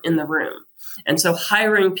team aren't in the room. And so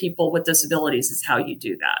hiring people with disabilities is how you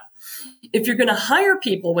do that. If you're going to hire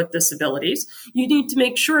people with disabilities, you need to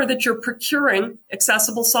make sure that you're procuring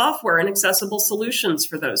accessible software and accessible solutions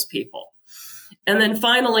for those people. And then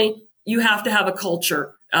finally, you have to have a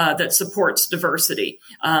culture that supports diversity.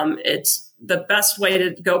 It's the best way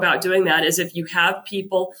to go about doing that is if you have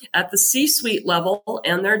people at the C-suite level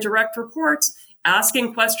and their direct reports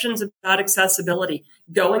asking questions about accessibility,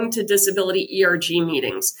 going to disability ERG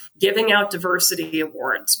meetings, giving out diversity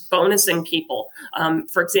awards, bonusing people.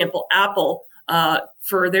 For example, Apple,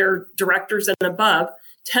 for their directors and above,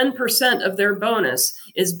 10% of their bonus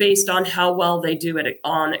is based on how well they do it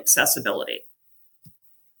on accessibility.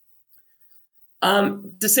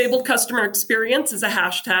 Disabled customer experience is a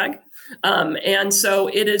hashtag. And so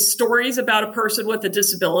it is stories about a person with a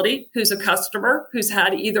disability who's a customer who's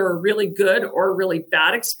had either a really good or a really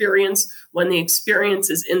bad experience when the experience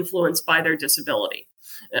is influenced by their disability.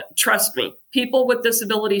 Trust me, people with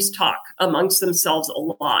disabilities talk amongst themselves a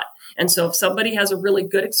lot. And so if somebody has a really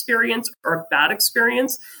good experience or a bad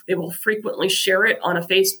experience, they will frequently share it on a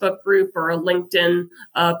Facebook group or a LinkedIn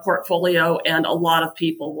portfolio, and a lot of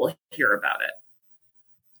people will hear about it.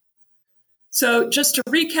 So just to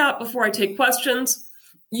recap before I take questions,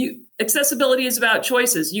 accessibility is about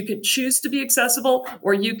choices. You could choose to be accessible,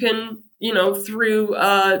 or you can, through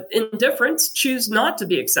indifference, choose not to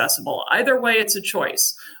be accessible. Either way, it's a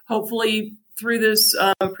choice. Hopefully, through this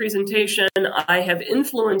presentation, I have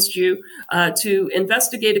influenced you to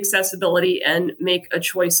investigate accessibility and make a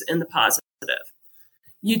choice in the positive.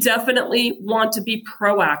 You definitely want to be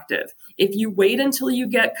proactive. If you wait until you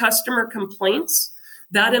get customer complaints,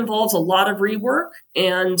 that involves a lot of rework,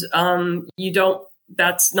 and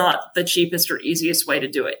that's not the cheapest or easiest way to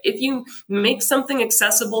do it. If you make something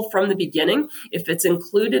accessible from the beginning, if it's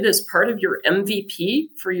included as part of your MVP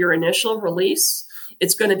for your initial release,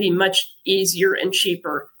 it's going to be much easier and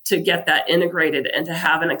cheaper to get that integrated and to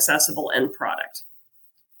have an accessible end product.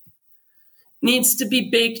 Needs to be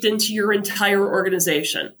baked into your entire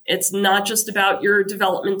organization. It's not just about your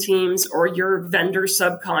development teams or your vendor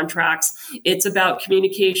subcontracts. It's about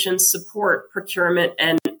communications, support, procurement,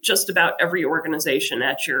 and just about every organization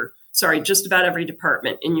just about every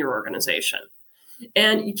department in your organization.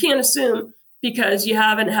 And you can't assume because you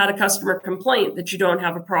haven't had a customer complaint that you don't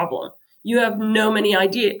have a problem. You have no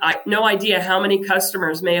idea how many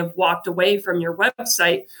customers may have walked away from your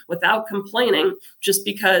website without complaining just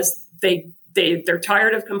because they're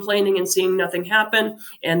tired of complaining and seeing nothing happen,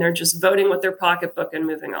 and they're just voting with their pocketbook and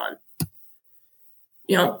moving on.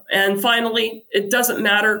 And finally, it doesn't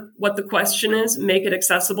matter what the question is, make it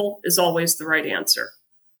accessible is always the right answer.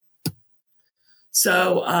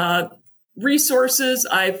 So resources,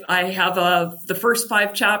 I have the first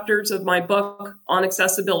 5 chapters of my book on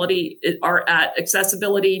accessibility are at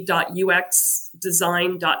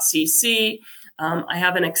accessibility.uxdesign.cc. I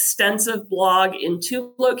have an extensive blog in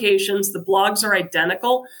 2 locations. The blogs are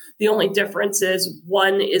identical. The only difference is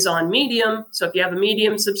one is on Medium. So if you have a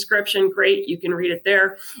Medium subscription, great, you can read it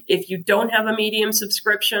there. If you don't have a Medium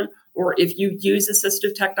subscription, or if you use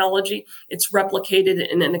assistive technology, it's replicated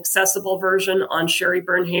in an accessible version on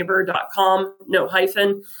sherryburnhaber.com, no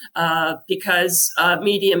hyphen, because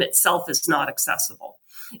Medium itself is not accessible.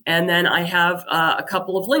 And then I have a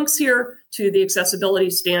couple of links here to the accessibility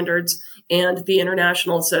standards and the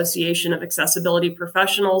International Association of Accessibility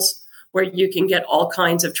Professionals, where you can get all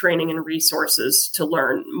kinds of training and resources to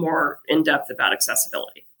learn more in depth about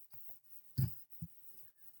accessibility.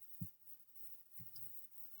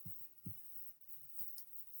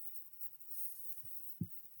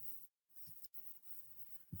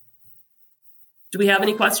 Do we have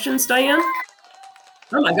any questions, Diane?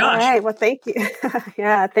 Oh my gosh. All right. Well, thank you.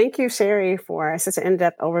 Yeah. Thank you, Sherry, for such an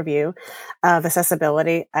in-depth overview of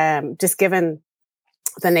accessibility. Just given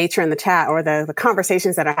the nature in the chat or the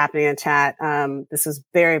conversations that are happening in chat, this was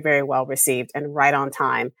very, very well received and right on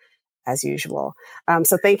time as usual.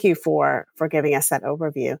 So thank you for giving us that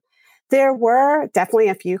overview. There were definitely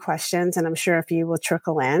a few questions, and I'm sure a few will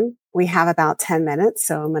trickle in. We have about 10 minutes,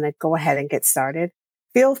 so I'm going to go ahead and get started.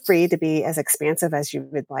 Feel free to be as expansive as you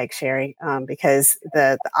would like, Sherry, because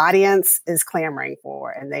the audience is clamoring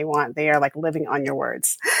for, and they are like living on your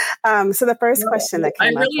words. So the first question that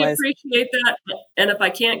came up was, I really appreciate that. And if I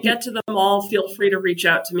can't get to them all, feel free to reach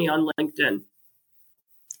out to me on LinkedIn.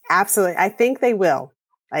 Absolutely. I think they will.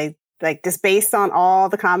 Just based on all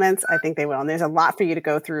the comments, I think they will. And there's a lot for you to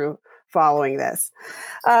go through following this.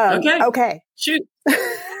 Okay. Shoot.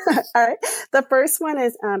 All right. The first one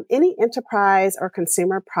is any enterprise or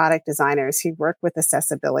consumer product designers who work with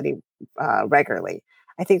accessibility regularly.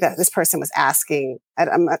 I think that this person was asking,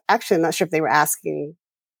 I'm actually not sure if they were asking,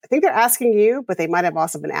 I think they're asking you, but they might have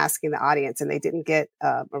also been asking the audience and they didn't get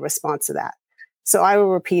a response to that. So I will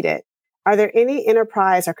repeat it. Are there any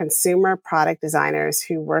enterprise or consumer product designers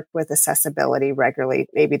who work with accessibility regularly,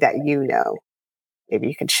 maybe that you know? Maybe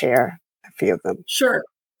you could share a few of them. Sure.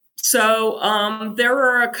 So there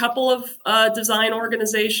are a couple of design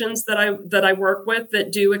organizations that I work with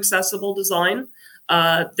that do accessible design.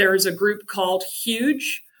 There's a group called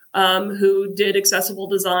Huge, who did accessible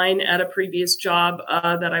design at a previous job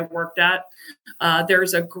that I worked at.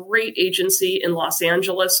 There's a great agency in Los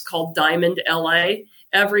Angeles called Diamond LA.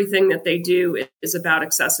 Everything that they do is about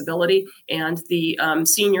accessibility. And the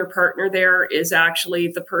senior partner there is actually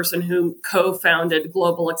the person who co-founded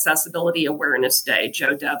Global Accessibility Awareness Day,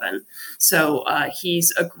 Joe Devon. So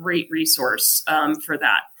he's a great resource for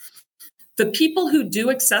that. The people who do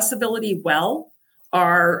accessibility well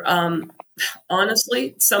are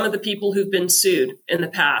honestly some of the people who've been sued in the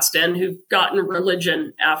past and who've gotten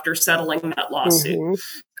religion after settling that lawsuit. Mm-hmm.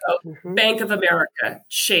 So Bank of America,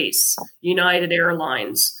 Chase, United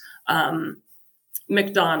Airlines,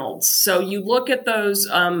 McDonald's. So you look at those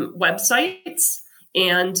websites,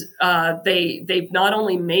 and they've not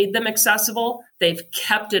only made them accessible, they've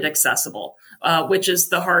kept it accessible, which is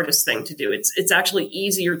the hardest thing to do. It's actually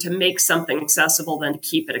easier to make something accessible than to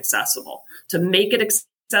keep it accessible. To make it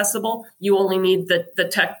accessible, you only need the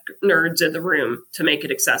tech nerds in the room to make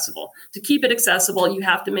it accessible. To keep it accessible, you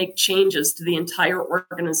have to make changes to the entire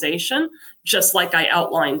organization, just like I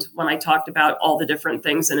outlined when I talked about all the different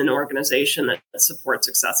things in an organization that supports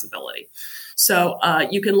accessibility. So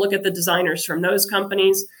you can look at the designers from those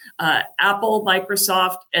companies, Apple,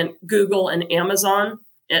 Microsoft, and Google and Amazon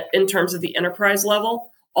in terms of the enterprise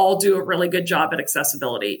level, all do a really good job at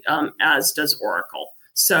accessibility, as does Oracle.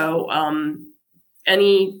 So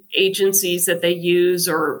any agencies that they use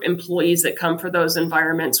or employees that come for those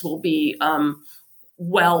environments will be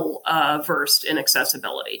well versed in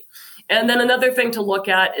accessibility. And then another thing to look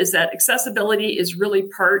at is that accessibility is really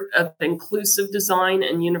part of inclusive design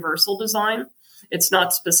and universal design. It's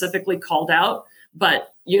not specifically called out,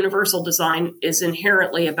 but universal design is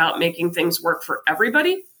inherently about making things work for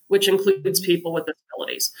everybody, which includes people with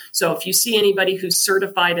disabilities. So if you see anybody who's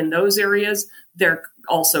certified in those areas, they're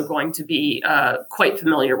also going to be quite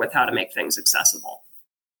familiar with how to make things accessible.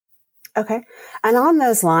 Okay. And on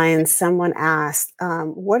those lines, someone asked,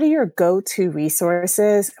 what are your go-to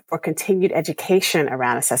resources for continued education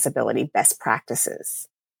around accessibility best practices?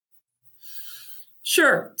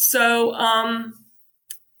 Sure. So,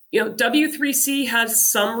 W3C has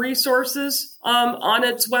some resources on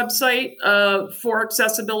its website for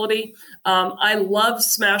accessibility. I love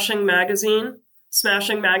Smashing Magazine.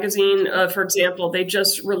 Smashing Magazine, for example, they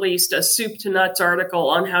just released a soup to nuts article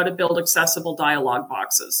on how to build accessible dialogue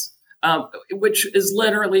boxes, which is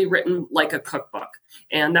literally written like a cookbook.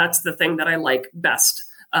 And that's the thing that I like best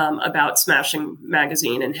about Smashing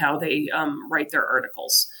Magazine and how they write their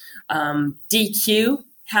articles. DQ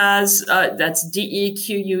has, that's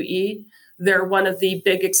DEQUE. They're one of the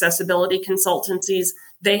big accessibility consultancies.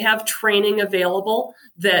 They have training available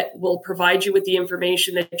that will provide you with the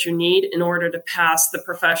information that you need in order to pass the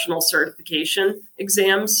professional certification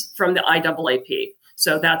exams from the IAAP.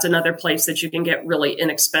 So that's another place that you can get really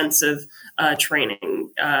inexpensive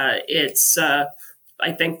training. It's,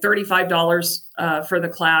 I think, $35 for the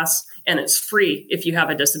class, and it's free if you have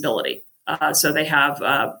a disability. So they have,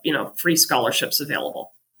 free scholarships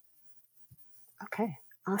available. Okay,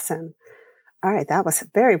 awesome. All right, that was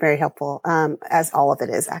very, very helpful, as all of it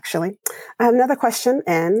is, actually. I have another question,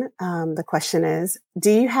 and the question is,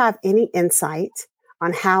 do you have any insight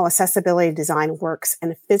on how accessibility design works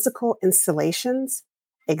in physical installations,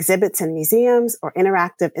 exhibits in museums, or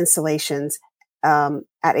interactive installations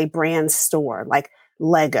at a brand store like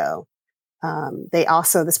Lego?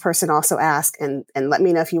 This person also asked, and let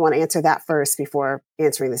me know if you want to answer that first before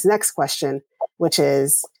answering this next question, which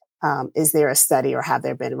is there a study or have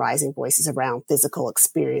there been rising voices around physical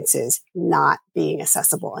experiences not being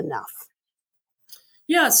accessible enough?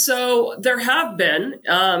 Yeah, so there have been.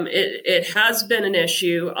 It has been an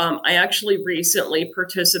issue. I actually recently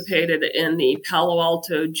participated in the Palo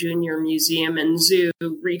Alto Junior Museum and Zoo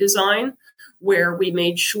redesign, where we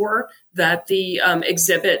made sure that the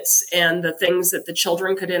exhibits and the things that the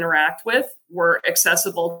children could interact with were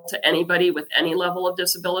accessible to anybody with any level of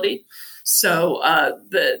disability. So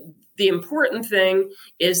the important thing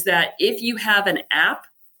is that if you have an app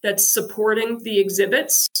that's supporting the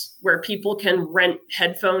exhibits where people can rent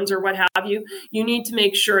headphones or what have you, you need to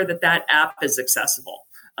make sure that that app is accessible.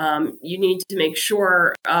 You need to make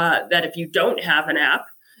sure that if you don't have an app,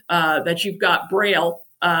 that you've got Braille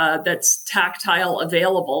that's tactile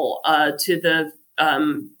available to the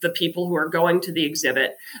people who are going to the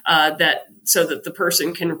exhibit, so that the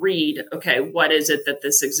person can read, okay, what is it that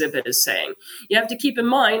this exhibit is saying? You have to keep in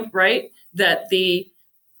mind, right, that the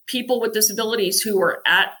people with disabilities who are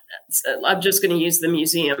I'm just going to use the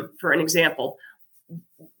museum for an example.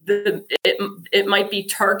 it might be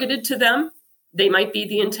targeted to them. They might be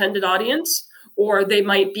the intended audience, or they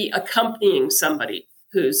might be accompanying somebody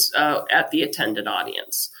who's at the attended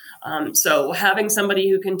audience. So having somebody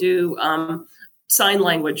who can do sign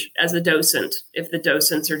language as a docent, if the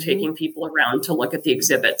docents are taking people around to look at the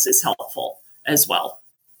exhibits, is helpful as well.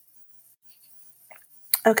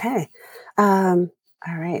 Okay. All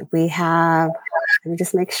right. We have, let me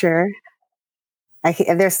just make sure.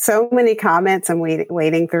 There's so many comments. I'm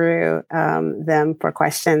wading through them for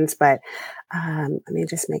questions, but let me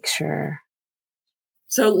just make sure.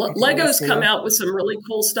 So Legos come out with some really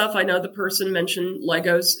cool stuff. I know the person mentioned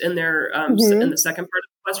Legos in their in the second part of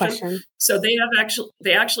the question. So they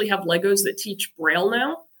actually have Legos that teach Braille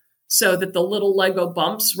now, so that the little Lego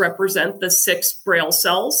bumps represent the 6 Braille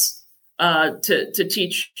cells to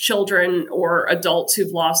teach children or adults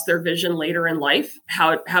who've lost their vision later in life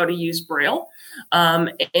how to use Braille.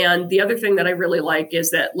 And the other thing that I really like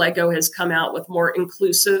is that Lego has come out with more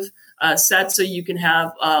inclusive sets, so you can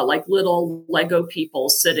have like little Lego people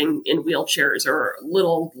sitting in wheelchairs, or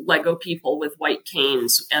little Lego people with white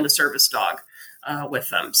canes and a service dog with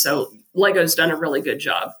them. So Lego's done a really good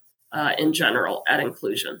job in general at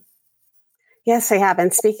inclusion. Yes, they have.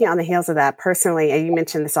 And speaking on the heels of that, personally, and you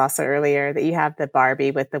mentioned this also earlier, that you have the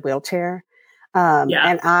Barbie with the wheelchair.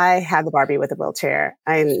 And I had the Barbie with a wheelchair.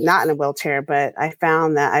 I'm not in a wheelchair, but I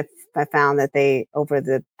found that they, over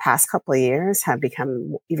the past couple of years, have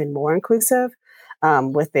become even more inclusive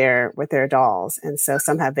with their dolls. And so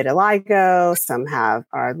some have vitiligo, some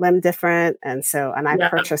are limb different. And I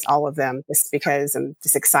purchased all of them just because I'm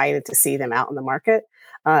just excited to see them out in the market.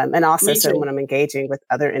 And also, so when I'm engaging with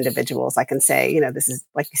other individuals, I can say, this is,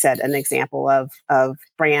 like you said, an example of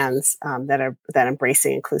brands that are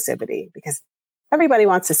embracing inclusivity, because everybody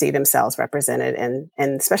wants to see themselves represented, and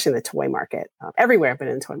especially in the toy market, everywhere, but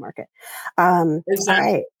in the toy market.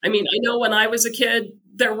 Exactly. Right. I mean, I know when I was a kid,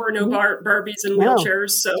 there were no Barbies in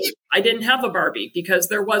wheelchairs, so I didn't have a Barbie because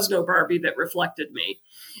there was no Barbie that reflected me.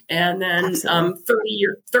 And then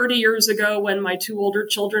 30 years ago, when my 2 older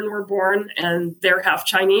children were born and they're half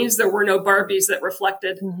Chinese, there were no Barbies that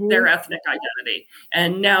reflected their ethnic identity.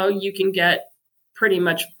 And now you can get pretty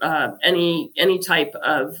much any type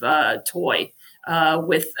of toy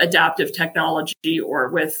with adaptive technology, or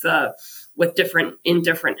with different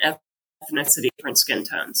ethnicity, different skin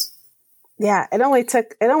tones. Yeah, it only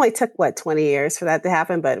took what, 20 years for that to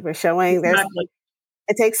happen, but we're showing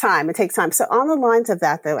it takes time. It takes time. So on the lines of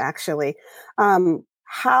that, though, actually, what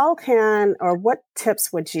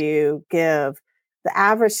tips would you give the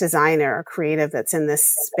average designer or creative that's in this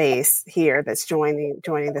space here, that's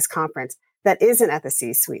joining this conference, that isn't at the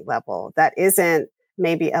C-suite level, that isn't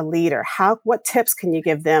maybe a leader? What tips can you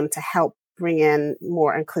give them to help bring in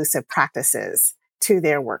more inclusive practices to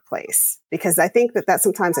their workplace? Because I think that that's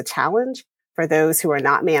sometimes a challenge for those who are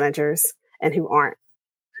not managers and who aren't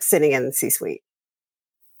sitting in the C-suite.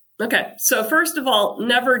 Okay. So first of all,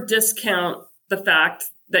 never discount the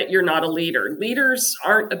fact that you're not a leader. Leaders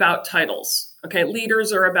aren't about titles. Okay.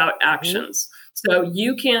 Leaders are about actions. So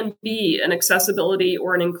you can be an accessibility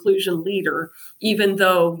or an inclusion leader, even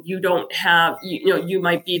though you don't have, you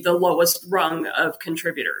might be the lowest rung of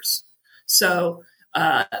contributors. So,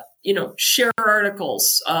 share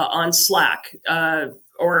articles on Slack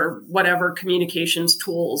or whatever communications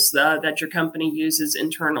tools that your company uses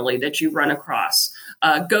internally that you run across.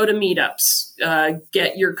 Go to meetups,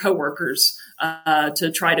 get your coworkers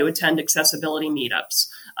to try to attend accessibility meetups.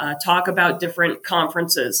 Talk about different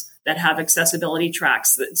conferences that have accessibility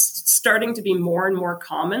tracks. It's starting to be more and more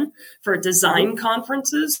common for design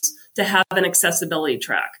conferences to have an accessibility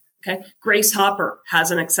track. Okay, Grace Hopper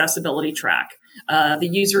has an accessibility track. The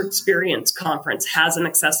User Experience Conference has an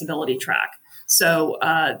accessibility track. So,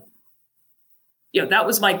 that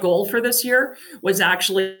was my goal for this year, was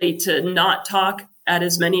actually to not talk at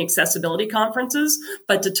as many accessibility conferences,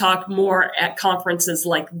 but to talk more at conferences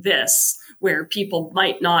like this, where people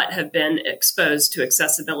might not have been exposed to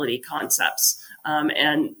accessibility concepts.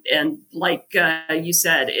 And like you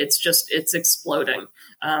said, it's exploding,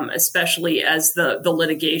 especially as the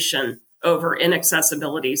litigation over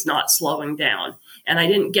inaccessibility is not slowing down. And I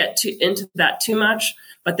didn't get into that too much,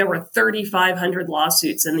 but there were 3,500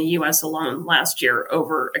 lawsuits in the U.S. alone last year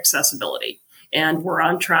over accessibility. And we're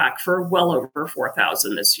on track for well over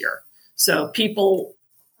 4,000 this year. So people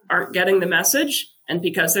aren't getting the message. And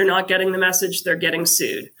because they're not getting the message, they're getting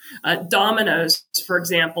sued. Domino's, for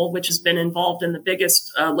example, which has been involved in the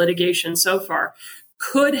biggest litigation so far,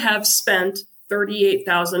 could have spent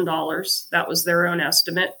 $38,000, that was their own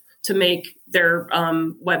estimate, to make their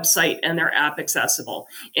website and their app accessible.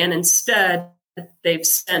 And instead, they've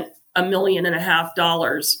spent $1.5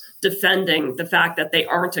 million defending the fact that they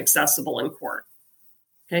aren't accessible in court.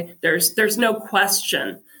 Okay, there's no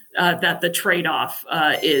question that the trade-off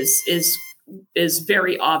is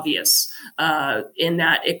very obvious in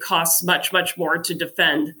that it costs much, much more to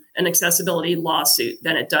defend an accessibility lawsuit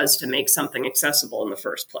than it does to make something accessible in the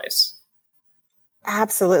first place.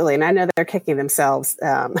 Absolutely. And I know they're kicking themselves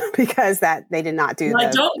because that they did not do that.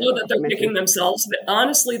 I don't know that they're kicking themselves, but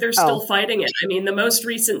honestly, they're still fighting it. I mean, the most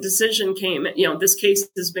recent decision came, this case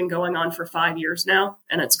has been going on for 5 years now,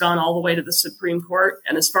 and it's gone all the way to the Supreme Court.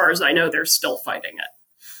 And as far as I know, they're still fighting it,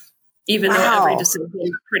 even though every decision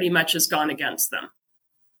pretty much has gone against them.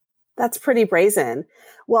 That's pretty brazen.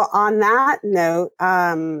 Well, on that note,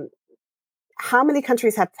 how many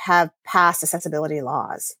countries have passed accessibility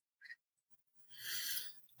laws?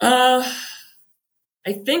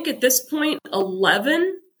 I think at this point,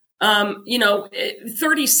 11,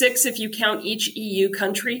 36 if you count each EU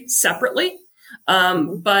country separately.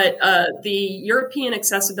 But the European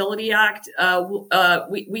Accessibility Act,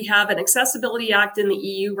 we have an Accessibility Act in the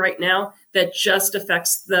EU right now that just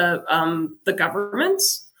affects the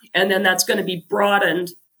governments. And then that's going to be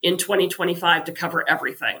broadened in 2025 to cover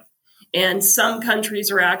everything. And some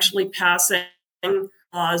countries are actually passing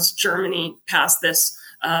laws. Germany passed this,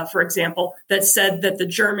 for example, that said that the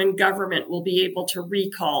German government will be able to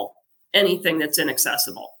recall anything that's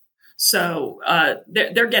inaccessible. So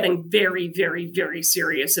they're getting very, very, very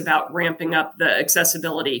serious about ramping up the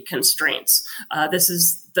accessibility constraints. This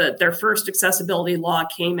is their first accessibility law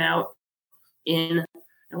came out in,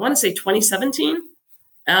 I want to say 2017.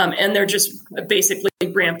 And they're just basically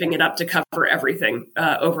ramping it up to cover everything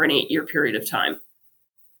over an 8-year period of time.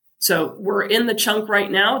 So we're in the chunk right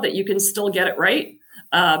now that you can still get it right.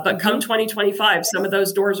 But come 2025, some of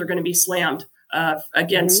those doors are going to be slammed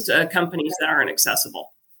against companies that aren't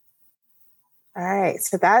accessible. All right.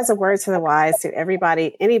 So that is a word to the wise to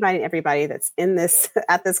everybody, everybody that's in this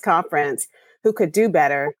at this conference who could do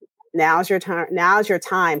better. Now's your time. Now's your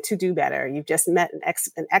time to do better. You've just met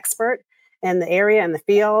an expert in the area, in the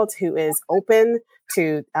field, who is open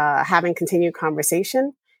to having continued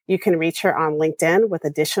conversation. You can reach her on LinkedIn with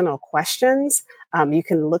additional questions. You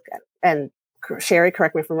can look at, and Sherry,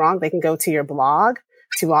 correct me if I'm wrong, they can go to your blog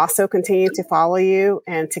to also continue to follow you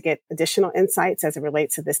and to get additional insights as it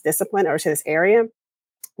relates to this discipline or to this area,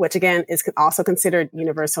 which again is also considered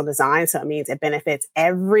universal design. So it means it benefits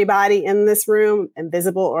everybody in this room,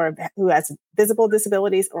 invisible or who has visible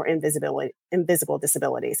disabilities or invisible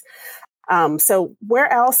disabilities. So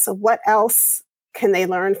what else can they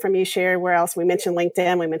learn from you, Sherry? Where else? We mentioned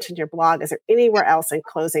LinkedIn, we mentioned your blog. Is there anywhere else in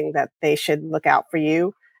closing that they should look out for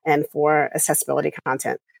you and for accessibility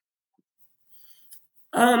content?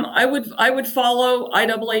 I would follow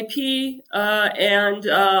IAAP and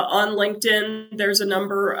on LinkedIn, there's a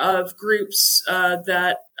number of groups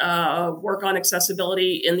that work on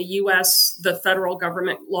accessibility. In the U.S., the federal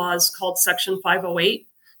government law is called Section 508.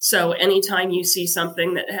 So anytime you see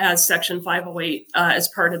something that has Section 508 as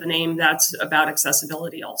part of the name, that's about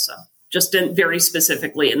accessibility also, just very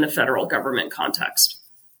specifically in the federal government context.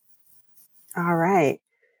 All right.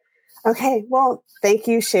 Okay. Well, thank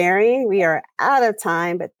you, Sherry. We are out of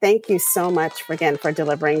time, but thank you so much for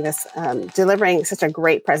delivering this, delivering such a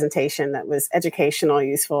great presentation that was educational,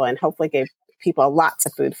 useful, and hopefully gave people lots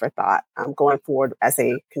of food for thought going forward as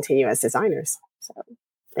they continue as designers. So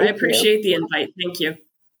I appreciate the invite. Thank you.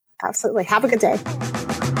 Absolutely. Have a good day.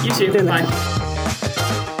 You too. Bye.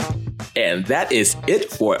 And that is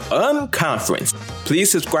it for Unconference.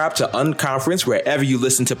 Please subscribe to Unconference wherever you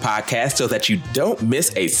listen to podcasts so that you don't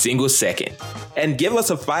miss a single second. And give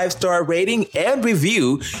us a 5-star rating and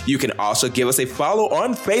review. You can also give us a follow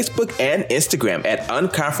on Facebook and Instagram at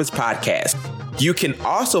Unconference Podcast. You can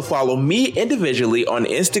also follow me individually on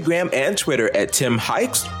Instagram and Twitter at Tim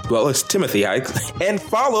Hikes. Well, it's Timothy Hikes. And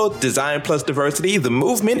follow Design Plus Diversity, the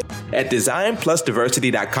movement, at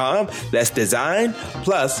designplusdiversity.com. That's Design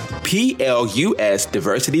Plus PLUS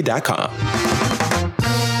Diversity.com.